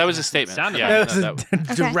statement. No, that was a statement. Sounded Yeah, that was no,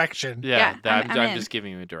 a direction. yeah, Yeah, I'm I'm in. just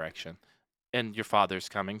giving you a direction. And your father's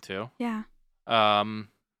coming too. yeah.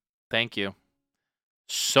 Thank you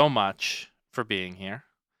so much for being here.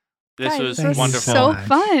 This Guys, was Thank you wonderful. So much.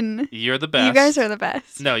 fun. You're the best. You guys are the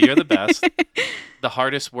best. No, you're the best. The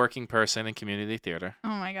hardest working person in community theater. Oh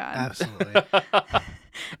my god. Absolutely.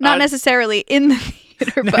 Not Uh, necessarily in the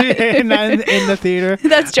theater, but Not in the theater.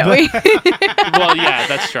 that's Joey. Well, yeah,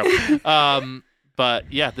 that's true.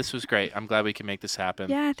 But yeah, this was great. I'm glad we can make this happen.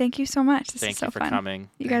 Yeah, thank you so much. This Thank is so you for fun. coming.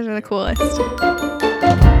 You guys are the you. coolest.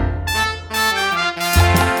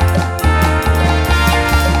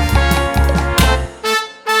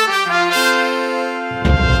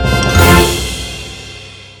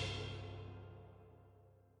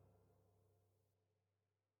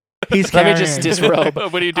 He's Let me carrying. just disrobe.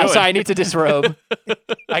 What are you doing? So I need to disrobe.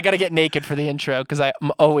 I got to get naked for the intro because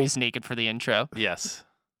I'm always naked for the intro. Yes.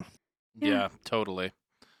 Yeah. Yeah, totally.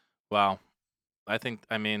 Wow.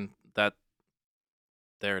 I mean that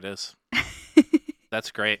there it is.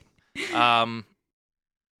 That's great. Is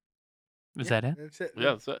that it? That's it.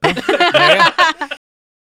 Yeah. So-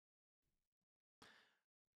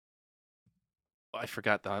 I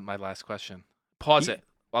forgot my last question. Pause it.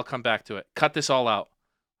 I'll come back to it. Cut this all out.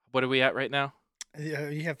 What are we at right now? Yeah,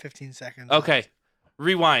 you have 15 seconds. Okay.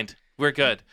 Rewind. We're good.